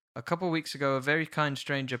 A couple of weeks ago, a very kind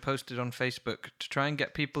stranger posted on Facebook to try and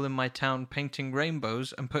get people in my town painting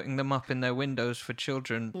rainbows and putting them up in their windows for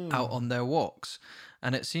children out on their walks.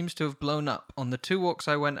 And it seems to have blown up. On the 2 walks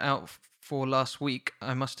I went out for last week,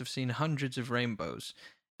 I must have seen hundreds of rainbows.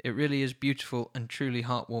 It really is beautiful and truly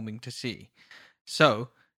heartwarming to see. So,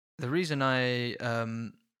 the reason I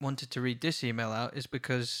wanted to read this email out is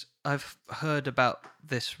because I've heard about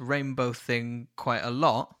this rainbow thing quite a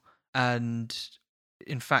lot, and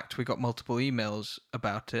in fact, we got multiple emails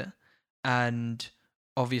about it. And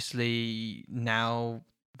obviously, now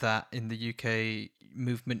that in the UK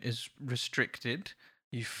movement is restricted,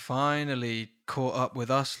 you finally caught up with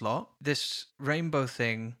us lot. This rainbow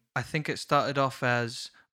thing, I think it started off as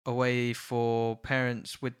a way for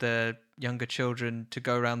parents with their younger children to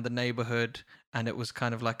go around the neighborhood, and it was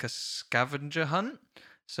kind of like a scavenger hunt.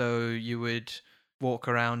 So you would walk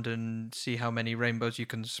around and see how many rainbows you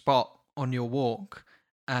can spot on your walk.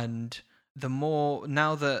 And the more,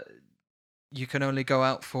 now that you can only go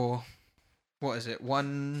out for, what is it,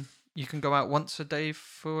 you can go out once a day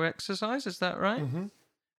for exercise, is that right?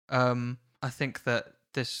 Mm-hmm. I think that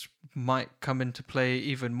this might come into play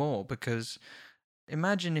even more, because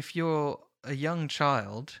imagine if you're a young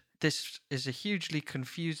child, this is a hugely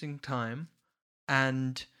confusing time,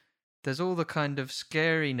 and there's all the kind of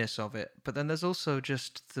scariness of it, but then there's also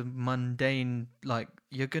just the mundane, like,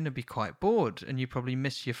 you're going to be quite bored, and you probably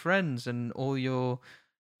miss your friends and all your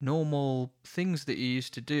normal things that you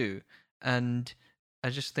used to do. And I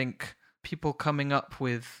just think people coming up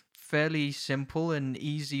with fairly simple and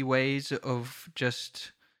easy ways of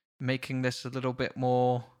just making this a little bit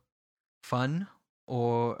more fun,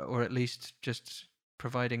 or at least just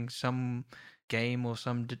providing some game or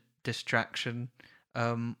some distraction.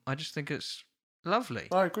 I just think it's lovely.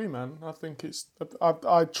 I agree, man. I think it's.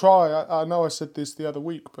 I try. I know I said this the other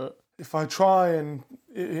week, but if I try and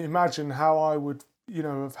imagine how I would,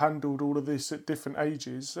 have handled all of this at different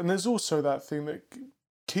ages, and there's also that thing that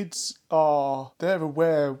kids they're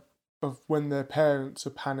aware of when their parents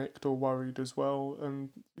are panicked or worried as well, and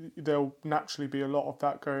there'll naturally be a lot of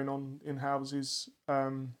that going on in houses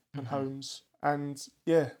and homes. And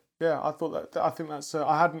yeah, I thought that. I think that's.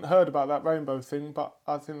 I hadn't heard about that rainbow thing, but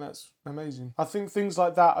I think that's amazing. I think things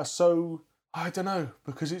like that are so. I don't know,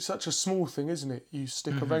 because it's such a small thing, isn't it? You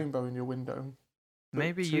stick a rainbow in your window.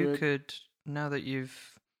 Maybe you could, now that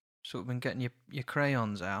you've sort of been getting your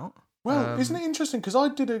crayons out. Well, isn't it interesting? Because I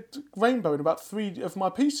did a rainbow in about 3 of my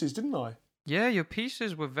pieces, didn't I? Yeah, your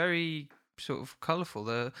pieces were very sort of colourful.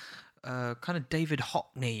 The kind of David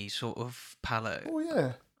Hockney sort of palette. Oh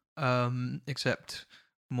yeah. Except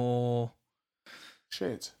more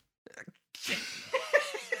shit.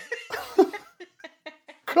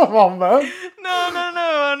 Come on, man.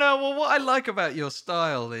 No. Well, what I like about your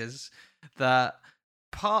style is that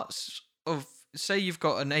parts of, say you've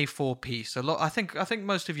got an A4 piece. I think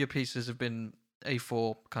most of your pieces have been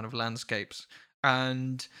A4 kind of landscapes,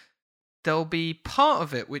 and there'll be part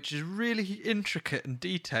of it which is really intricate and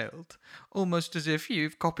detailed, almost as if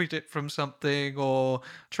you've copied it from something or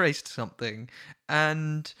traced something.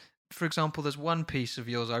 And for example, there's one piece of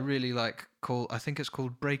yours I really like I think it's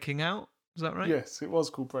called Breaking Out. Is that right? Yes, it was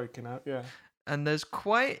called Breaking Out, yeah. And there's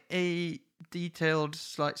quite a detailed,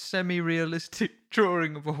 like, semi-realistic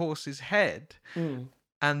drawing of a horse's head.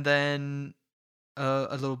 And then a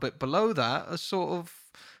little bit below that, a sort of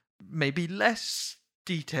maybe less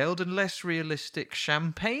detailed and less realistic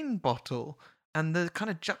champagne bottle. And the kind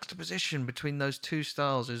of juxtaposition between those two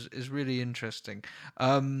styles is really interesting.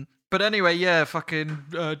 But anyway, yeah, fucking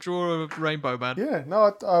draw a rainbow, man. Yeah,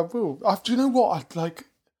 no, I will. Do you know what?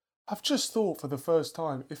 I've just thought for the first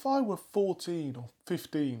time, if I were 14 or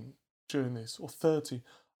 15 during this, or 30,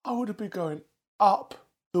 I would have been going up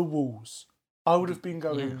the walls. I would have been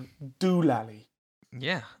going doolally.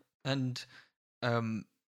 Yeah, and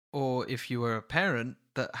or if you were a parent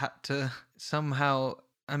that had to somehow,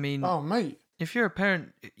 I mean, oh mate, if you're a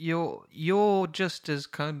parent, you're just as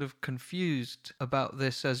kind of confused about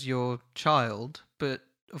this as your child, but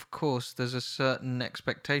of course there's a certain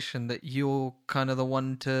expectation that you're kind of the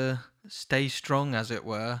one to stay strong, as it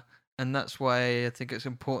were, and that's why I think it's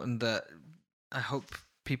important that I hope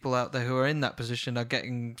people out there who are in that position are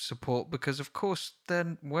getting support, because of course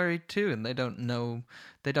they're worried too, and they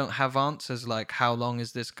don't have answers like how long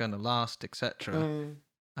is this going to last, etc.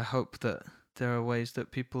 I hope that there are ways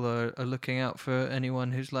that people are looking out for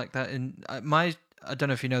anyone who's like that. I don't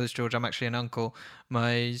know if you know this, George, I'm actually an uncle.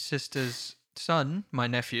 My sister's son, my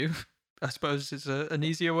nephew, I suppose is an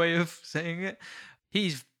easier way of saying it.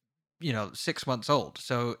 He's 6 months old,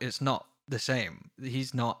 so it's not the same.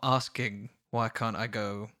 He's not asking why can't I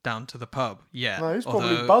go down to the pub? Yeah. No, he's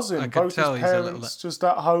probably buzzing. I could Both tell his he's a parents little... just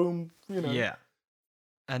at home, you know. Yeah.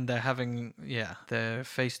 And they're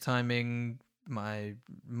FaceTiming my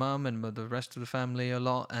mum and the rest of the family a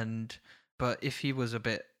lot. But if he was a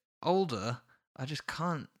bit older, I just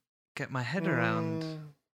can't get my head around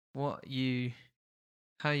how you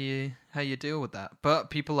deal with that. But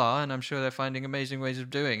people are, and I'm sure they're finding amazing ways of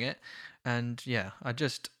doing it. And yeah,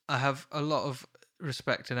 I have a lot of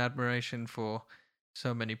respect and admiration for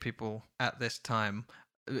so many people at this time.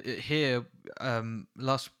 Here,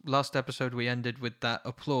 last episode we ended with that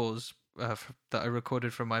applause that I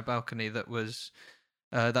recorded from my balcony. That's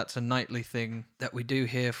a nightly thing that we do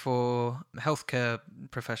here for healthcare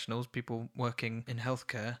professionals, people working in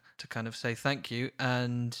healthcare, to kind of say thank you.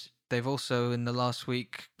 And they've also, in the last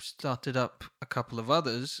week, started up a couple of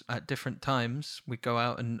others at different times. We go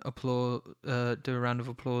out and do a round of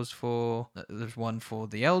applause for, there's one for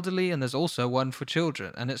the elderly, and there's also one for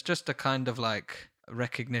children. And it's just a kind of like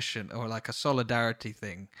recognition or like a solidarity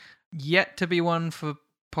thing. Yet to be one for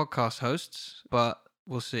podcast hosts, but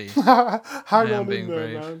we'll see. Hang on in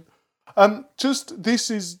there, man. I've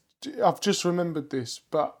just remembered this,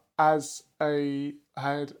 but I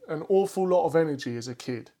had an awful lot of energy as a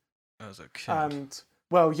kid. And,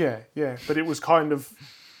 well, yeah, but it was kind of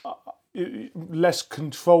less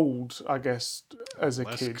controlled, I guess, as a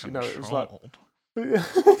kid. Controlled. You know, it was like...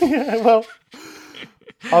 yeah, well...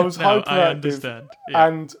 I was hyperactive. I understand. Yeah.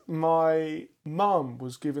 And my mum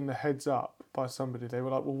was given the heads up by somebody. They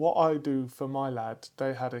were like, well, what I do for my lad,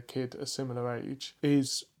 they had a kid a similar age,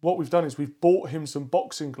 is what we've done is we've bought him some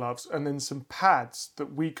boxing gloves and then some pads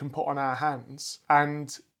that we can put on our hands,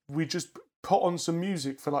 and we just put on some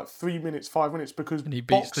music for like 3 minutes, 5 minutes, because and he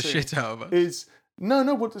beats the shit out of us.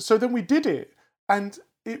 So then we did it, and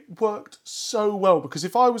it worked so well, because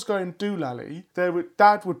if I was going doolally,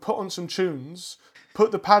 Dad would put on some tunes,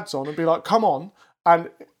 put the pads on and be like, come on. And,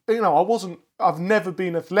 you know, I've never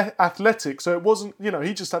been athletic, so it wasn't, you know,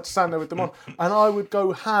 he just had to stand there with them on. And I would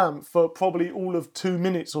go ham for probably all of 2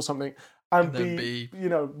 minutes or something and be, you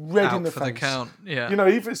know, red in the face. The count. Yeah. You know,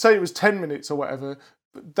 even say it was 10 minutes or whatever,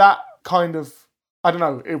 that kind of, I don't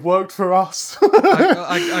know, it worked for us.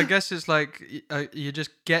 I guess it's like you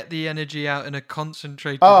just get the energy out in a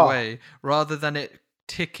concentrated way rather than it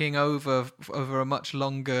ticking over a much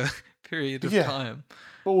longer period of time.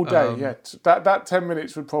 All day, That 10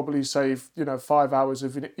 minutes would probably save, you know, 5 hours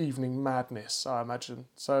of evening madness, I imagine.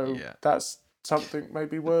 So that's something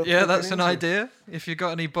maybe worth that's an idea. If you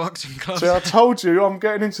got any boxing gloves. So I told you, I'm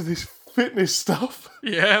getting into this fitness stuff.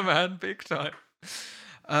 Yeah, man, big time.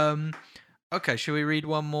 Okay, shall we read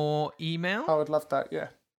one more email? I would love that, yeah.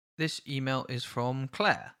 This email is from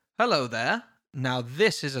Claire. Hello there. Now,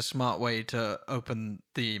 this is a smart way to open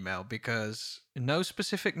the email because no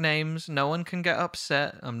specific names, no one can get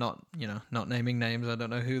upset. I'm not naming names. I don't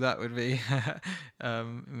know who that would be.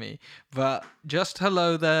 Me. But just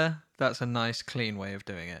hello there. That's a nice, clean way of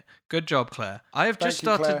doing it. Good job, Claire. I have just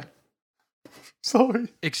started... Claire. Sorry.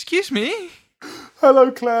 Excuse me?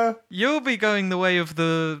 Hello, Claire. You'll be going the way of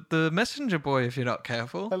the messenger boy if you're not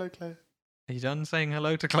careful. Hello, Claire. Are you done saying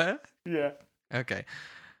hello to Claire? Yeah. Okay.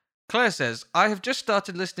 Claire says, I have just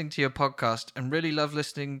started listening to your podcast and really love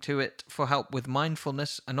listening to it for help with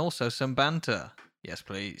mindfulness and also some banter. Yes,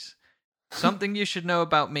 please. Something you should know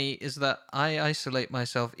about me is that I isolate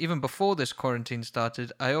myself even before this quarantine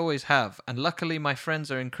started. I always have, and luckily my friends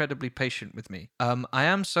are incredibly patient with me. I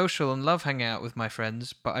am social and love hanging out with my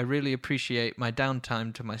friends, but I really appreciate my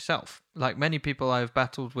downtime to myself. Like many people, I have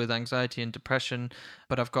battled with anxiety and depression,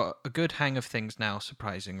 but I've got a good hang of things now,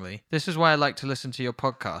 surprisingly. This is why I like to listen to your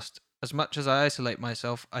podcast. As much as I isolate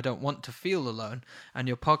myself, I don't want to feel alone, and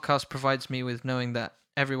your podcast provides me with knowing that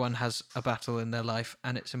everyone has a battle in their life,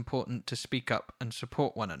 and it's important to speak up and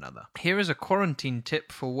support one another. Here is a quarantine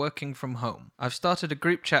tip for working from home. I've started a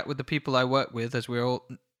group chat with the people I work with as we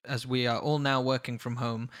are all now working from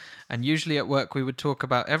home, and usually at work we would talk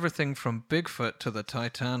about everything from Bigfoot to the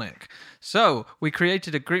Titanic. So, we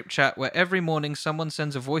created a group chat where every morning someone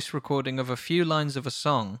sends a voice recording of a few lines of a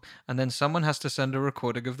song, and then someone has to send a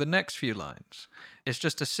recording of the next few lines. It's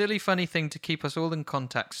just a silly, funny thing to keep us all in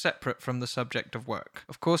contact separate from the subject of work.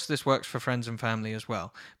 Of course, this works for friends and family as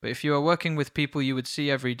well. But if you are working with people you would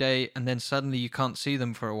see every day and then suddenly you can't see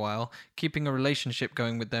them for a while, keeping a relationship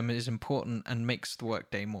going with them is important and makes the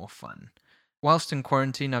workday more fun. Whilst in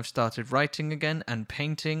quarantine, I've started writing again and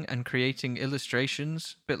painting and creating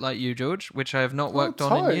illustrations, a bit like you, George, which I have not worked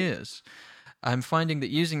on in years. I'm finding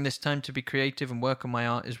that using this time to be creative and work on my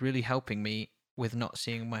art is really helping me with not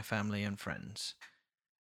seeing my family and friends.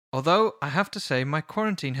 Although, I have to say, my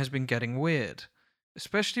quarantine has been getting weird.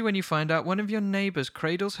 Especially when you find out one of your neighbours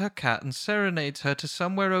cradles her cat and serenades her to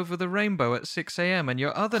Somewhere Over the Rainbow at 6 a.m. and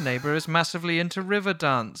your other neighbour is massively into river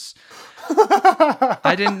dance.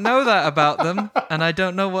 I didn't know that about them, and I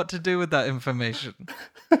don't know what to do with that information.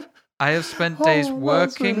 I have spent days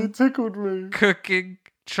working, really tickled me. cooking,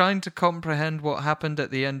 trying to comprehend what happened at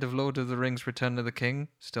the end of Lord of the Rings Return of the King.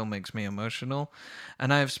 Still makes me emotional.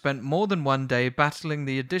 And I have spent more than one day battling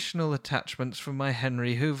the additional attachments from my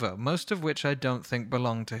Henry Hoover, most of which I don't think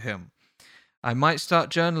belong to him. I might start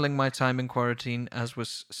journaling my time in quarantine, as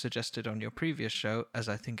was suggested on your previous show, as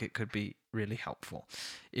I think it could be really helpful.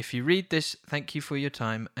 If you read this, thank you for your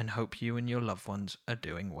time and hope you and your loved ones are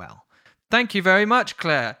doing well. Thank you very much,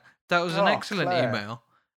 Claire. That was an excellent Claire. Email.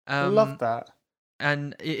 I love that.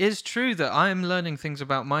 And it is true that I am learning things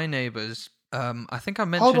about my neighbours. I think I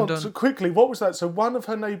mentioned Hold on, so quickly, what was that? So one of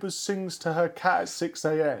her neighbours sings to her cat at 6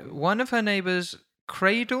 a.m. One of her neighbours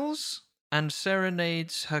cradles and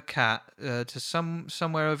serenades her cat to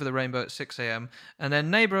Somewhere Over the Rainbow at 6 a.m. And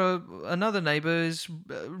then another neighbour is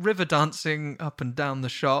river dancing up and down the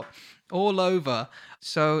shop, all over.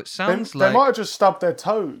 So it sounds like... They might have just stubbed their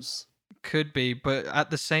toes. Could be, but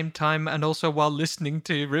at the same time, and also while listening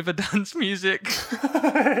to river dance music.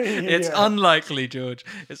 It's unlikely, George.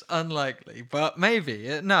 It's unlikely, but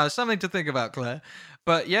maybe. No, something to think about, Claire.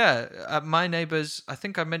 But yeah, my neighbours, I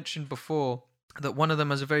think I mentioned before that one of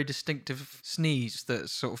them has a very distinctive sneeze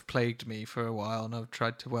that sort of plagued me for a while, and I've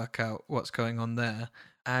tried to work out what's going on there.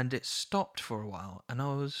 And it stopped for a while, and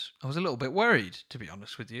I was a little bit worried, to be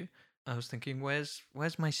honest with you. I was thinking, where's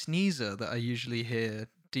my sneezer that I usually hear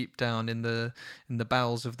deep down in the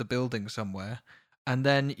bowels of the building somewhere? And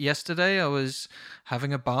then yesterday I was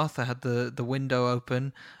having a bath. I had the window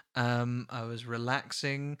open. I was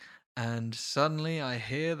relaxing, and suddenly I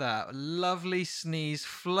hear that lovely sneeze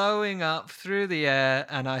flowing up through the air,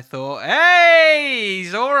 and I thought, hey,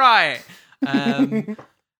 he's all right. And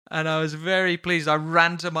I was very pleased. I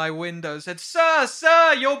ran to my window and said,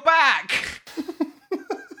 Sir, you're back.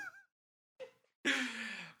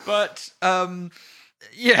 But,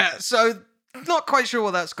 yeah, so not quite sure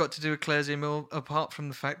what that's got to do with Claire's email, apart from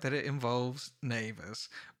the fact that it involves neighbours.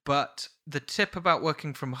 But the tip about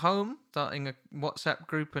working from home, starting a WhatsApp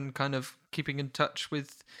group and kind of keeping in touch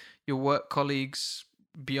with your work colleagues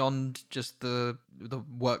beyond just the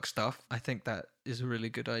work stuff, I think that is a really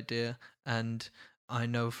good idea. And I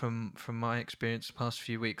know from my experience the past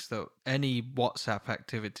few weeks that any WhatsApp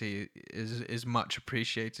activity is much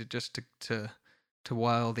appreciated, just to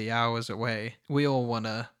while the hours away.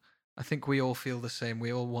 I think we all feel the same.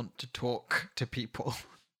 We all want to talk to people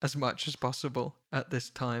as much as possible at this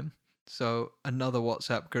time. So another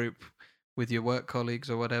WhatsApp group with your work colleagues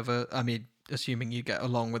or whatever. I mean, assuming you get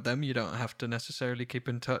along with them, you don't have to necessarily keep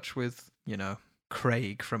in touch with,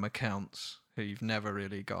 Craig from accounts, who you've never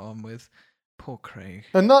really got on with. Poor Craig.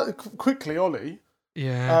 And quickly, Ollie.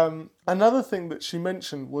 Yeah. Another thing that she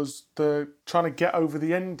mentioned was the trying to get over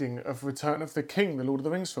the ending of Return of the King, the Lord of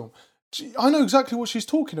the Rings film. I know exactly what she's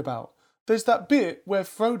talking about. There's that bit where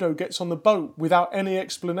Frodo gets on the boat without any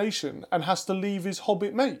explanation and has to leave his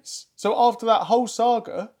hobbit mates. So after that whole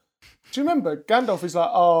saga, do you remember? Gandalf is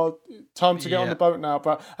like, time to get on the boat now,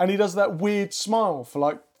 bro. And he does that weird smile for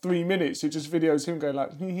like 3 minutes. It just videos him going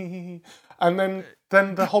like, and then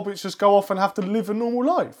the hobbits just go off and have to live a normal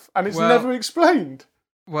life. And it's never explained.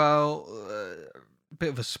 Well, bit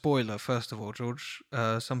of a spoiler, first of all, George.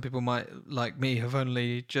 Some people might, like me, have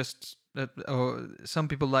only just... or some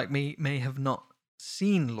people like me may have not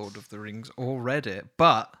seen Lord of the Rings or read it,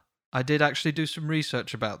 but I did actually do some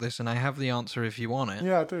research about this, and I have the answer if you want it.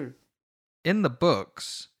 Yeah, I do. In the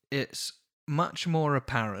books, it's much more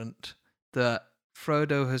apparent that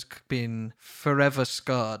Frodo has been forever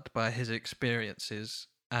scarred by his experiences,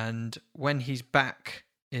 and when he's back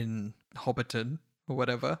in Hobbiton or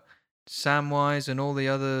whatever, Samwise and all the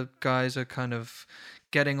other guys are kind of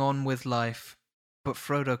getting on with life, but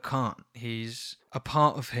Frodo can't. A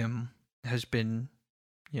part of him has been,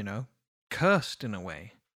 cursed in a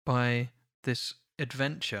way by this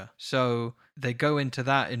adventure. So they go into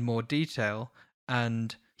that in more detail,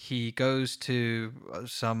 and he goes to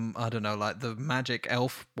some, I don't know, like the magic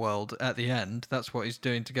elf world at the end. That's what he's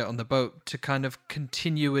doing to get on the boat, to kind of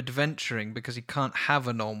continue adventuring because he can't have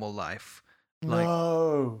a normal life.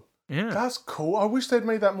 No. Yeah. That's cool. I wish they'd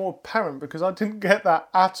made that more apparent because I didn't get that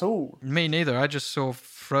at all. Me neither. I just saw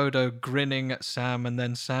Frodo grinning at Sam, and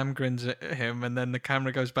then Sam grins at him, and then the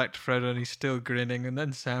camera goes back to Frodo and he's still grinning, and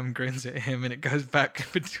then Sam grins at him, and it goes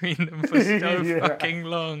back between them for so fucking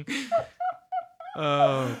long.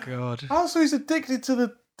 Oh, God. Oh, so he's addicted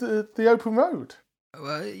to the open road.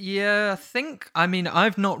 Yeah, I think. I mean,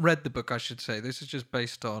 I've not read the book. I should say this is just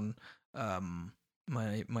based on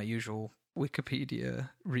my usual Wikipedia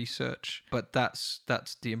research. But that's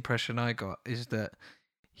the impression I got, is that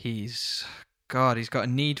he's got a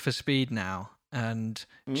need for speed now, and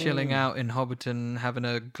chilling out in Hobbiton, having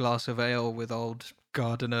a glass of ale with old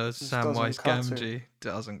gardener Samwise Gamgee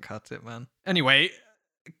doesn't cut it, man. Anyway,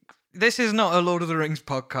 this is not a Lord of the Rings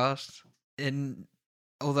podcast.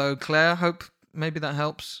 Although Claire, hope maybe that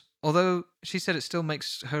helps. Although she said it still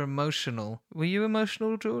makes her emotional. Were you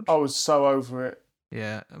emotional, George? I was so over it.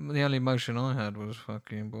 Yeah, the only emotion I had was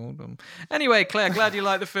fucking boredom. Anyway, Claire, glad you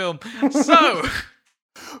like the film. So,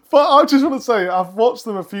 but I just want to say, I've watched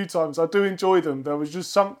them a few times. I do enjoy them. There was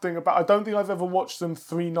just something about. I don't think I've ever watched them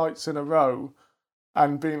 3 nights in a row,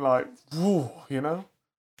 and been like, whoa, you know.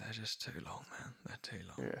 They're just too long, man. They're too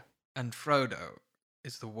long. Yeah. And Frodo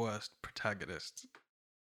is the worst protagonist.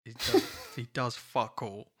 He does fuck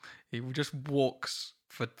all. He just walks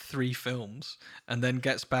for 3 films and then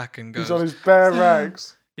gets back and goes. He's on his bare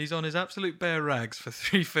rags. He's on his absolute bare rags for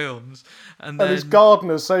 3 films, and then his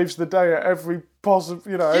gardener saves the day at every possible,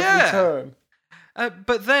 every turn.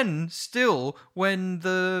 But then, still, when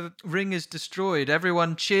the ring is destroyed,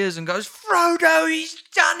 everyone cheers and goes, "Frodo, he's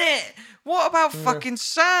done it!" What about fucking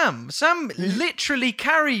Sam? Sam literally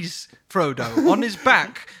carries Frodo on his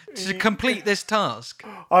back to complete this task.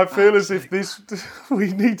 I feel as if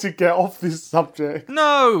we need to get off this subject.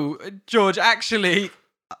 No, George, actually,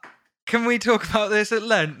 can we talk about this at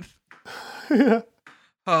length? Yeah.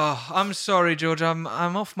 Oh, I'm sorry, George. I'm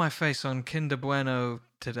off my face on Kinder Bueno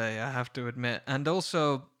today, I have to admit. And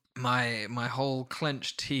also, my whole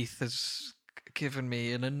clenched teeth has given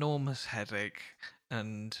me an enormous headache,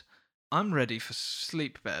 and I'm ready for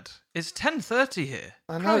sleep bed. It's 10:30 here.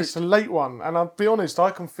 I know, It's a late one, and I'll be honest,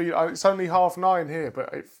 I can feel it's only 9:30 here,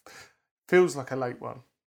 but it feels like a late one.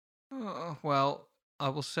 Oh, well, I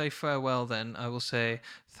will say farewell then. I will say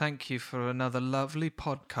thank you for another lovely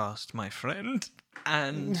podcast, my friend.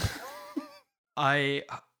 And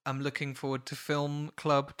I'm looking forward to film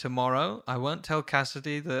club tomorrow. I won't tell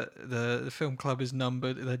Cassidy that the film club is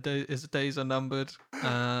numbered. His days are numbered.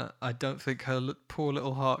 I don't think her poor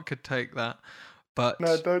little heart could take that. But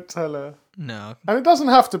no, don't tell her. No, and it doesn't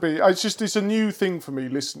have to be. It's a new thing for me.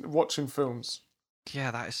 Watching films.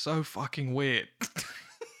 Yeah, that is so fucking weird.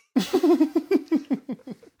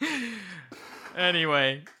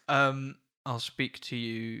 Anyway, I'll speak to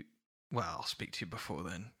you. Well, I'll speak to you before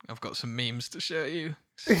then. I've got some memes to show you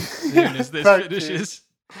as soon as this finishes.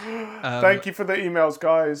 Thank you for the emails,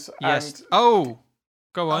 guys. Yes. And... Oh,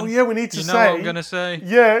 go on. Oh, yeah, we need to say... You know what I'm going to say?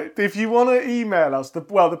 Yeah, if you want to email us, the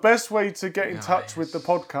best way to get in touch with the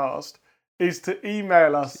podcast is to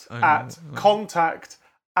email us at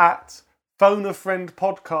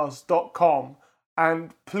contact@phoneafriendpodcast.com,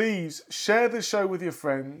 and please share the show with your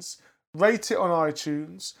friends, rate it on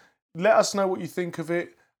iTunes, let us know what you think of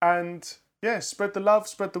it, and spread the love,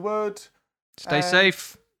 spread the word. Stay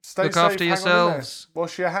safe. Look after yourselves.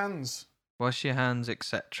 Wash your hands. Wash your hands,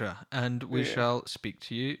 etc. And we shall speak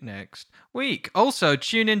to you next week. Also,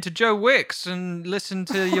 tune in to Joe Wicks and listen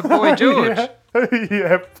to your boy George.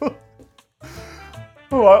 Yeah.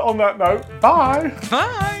 All right, on that note, bye.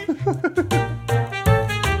 Bye.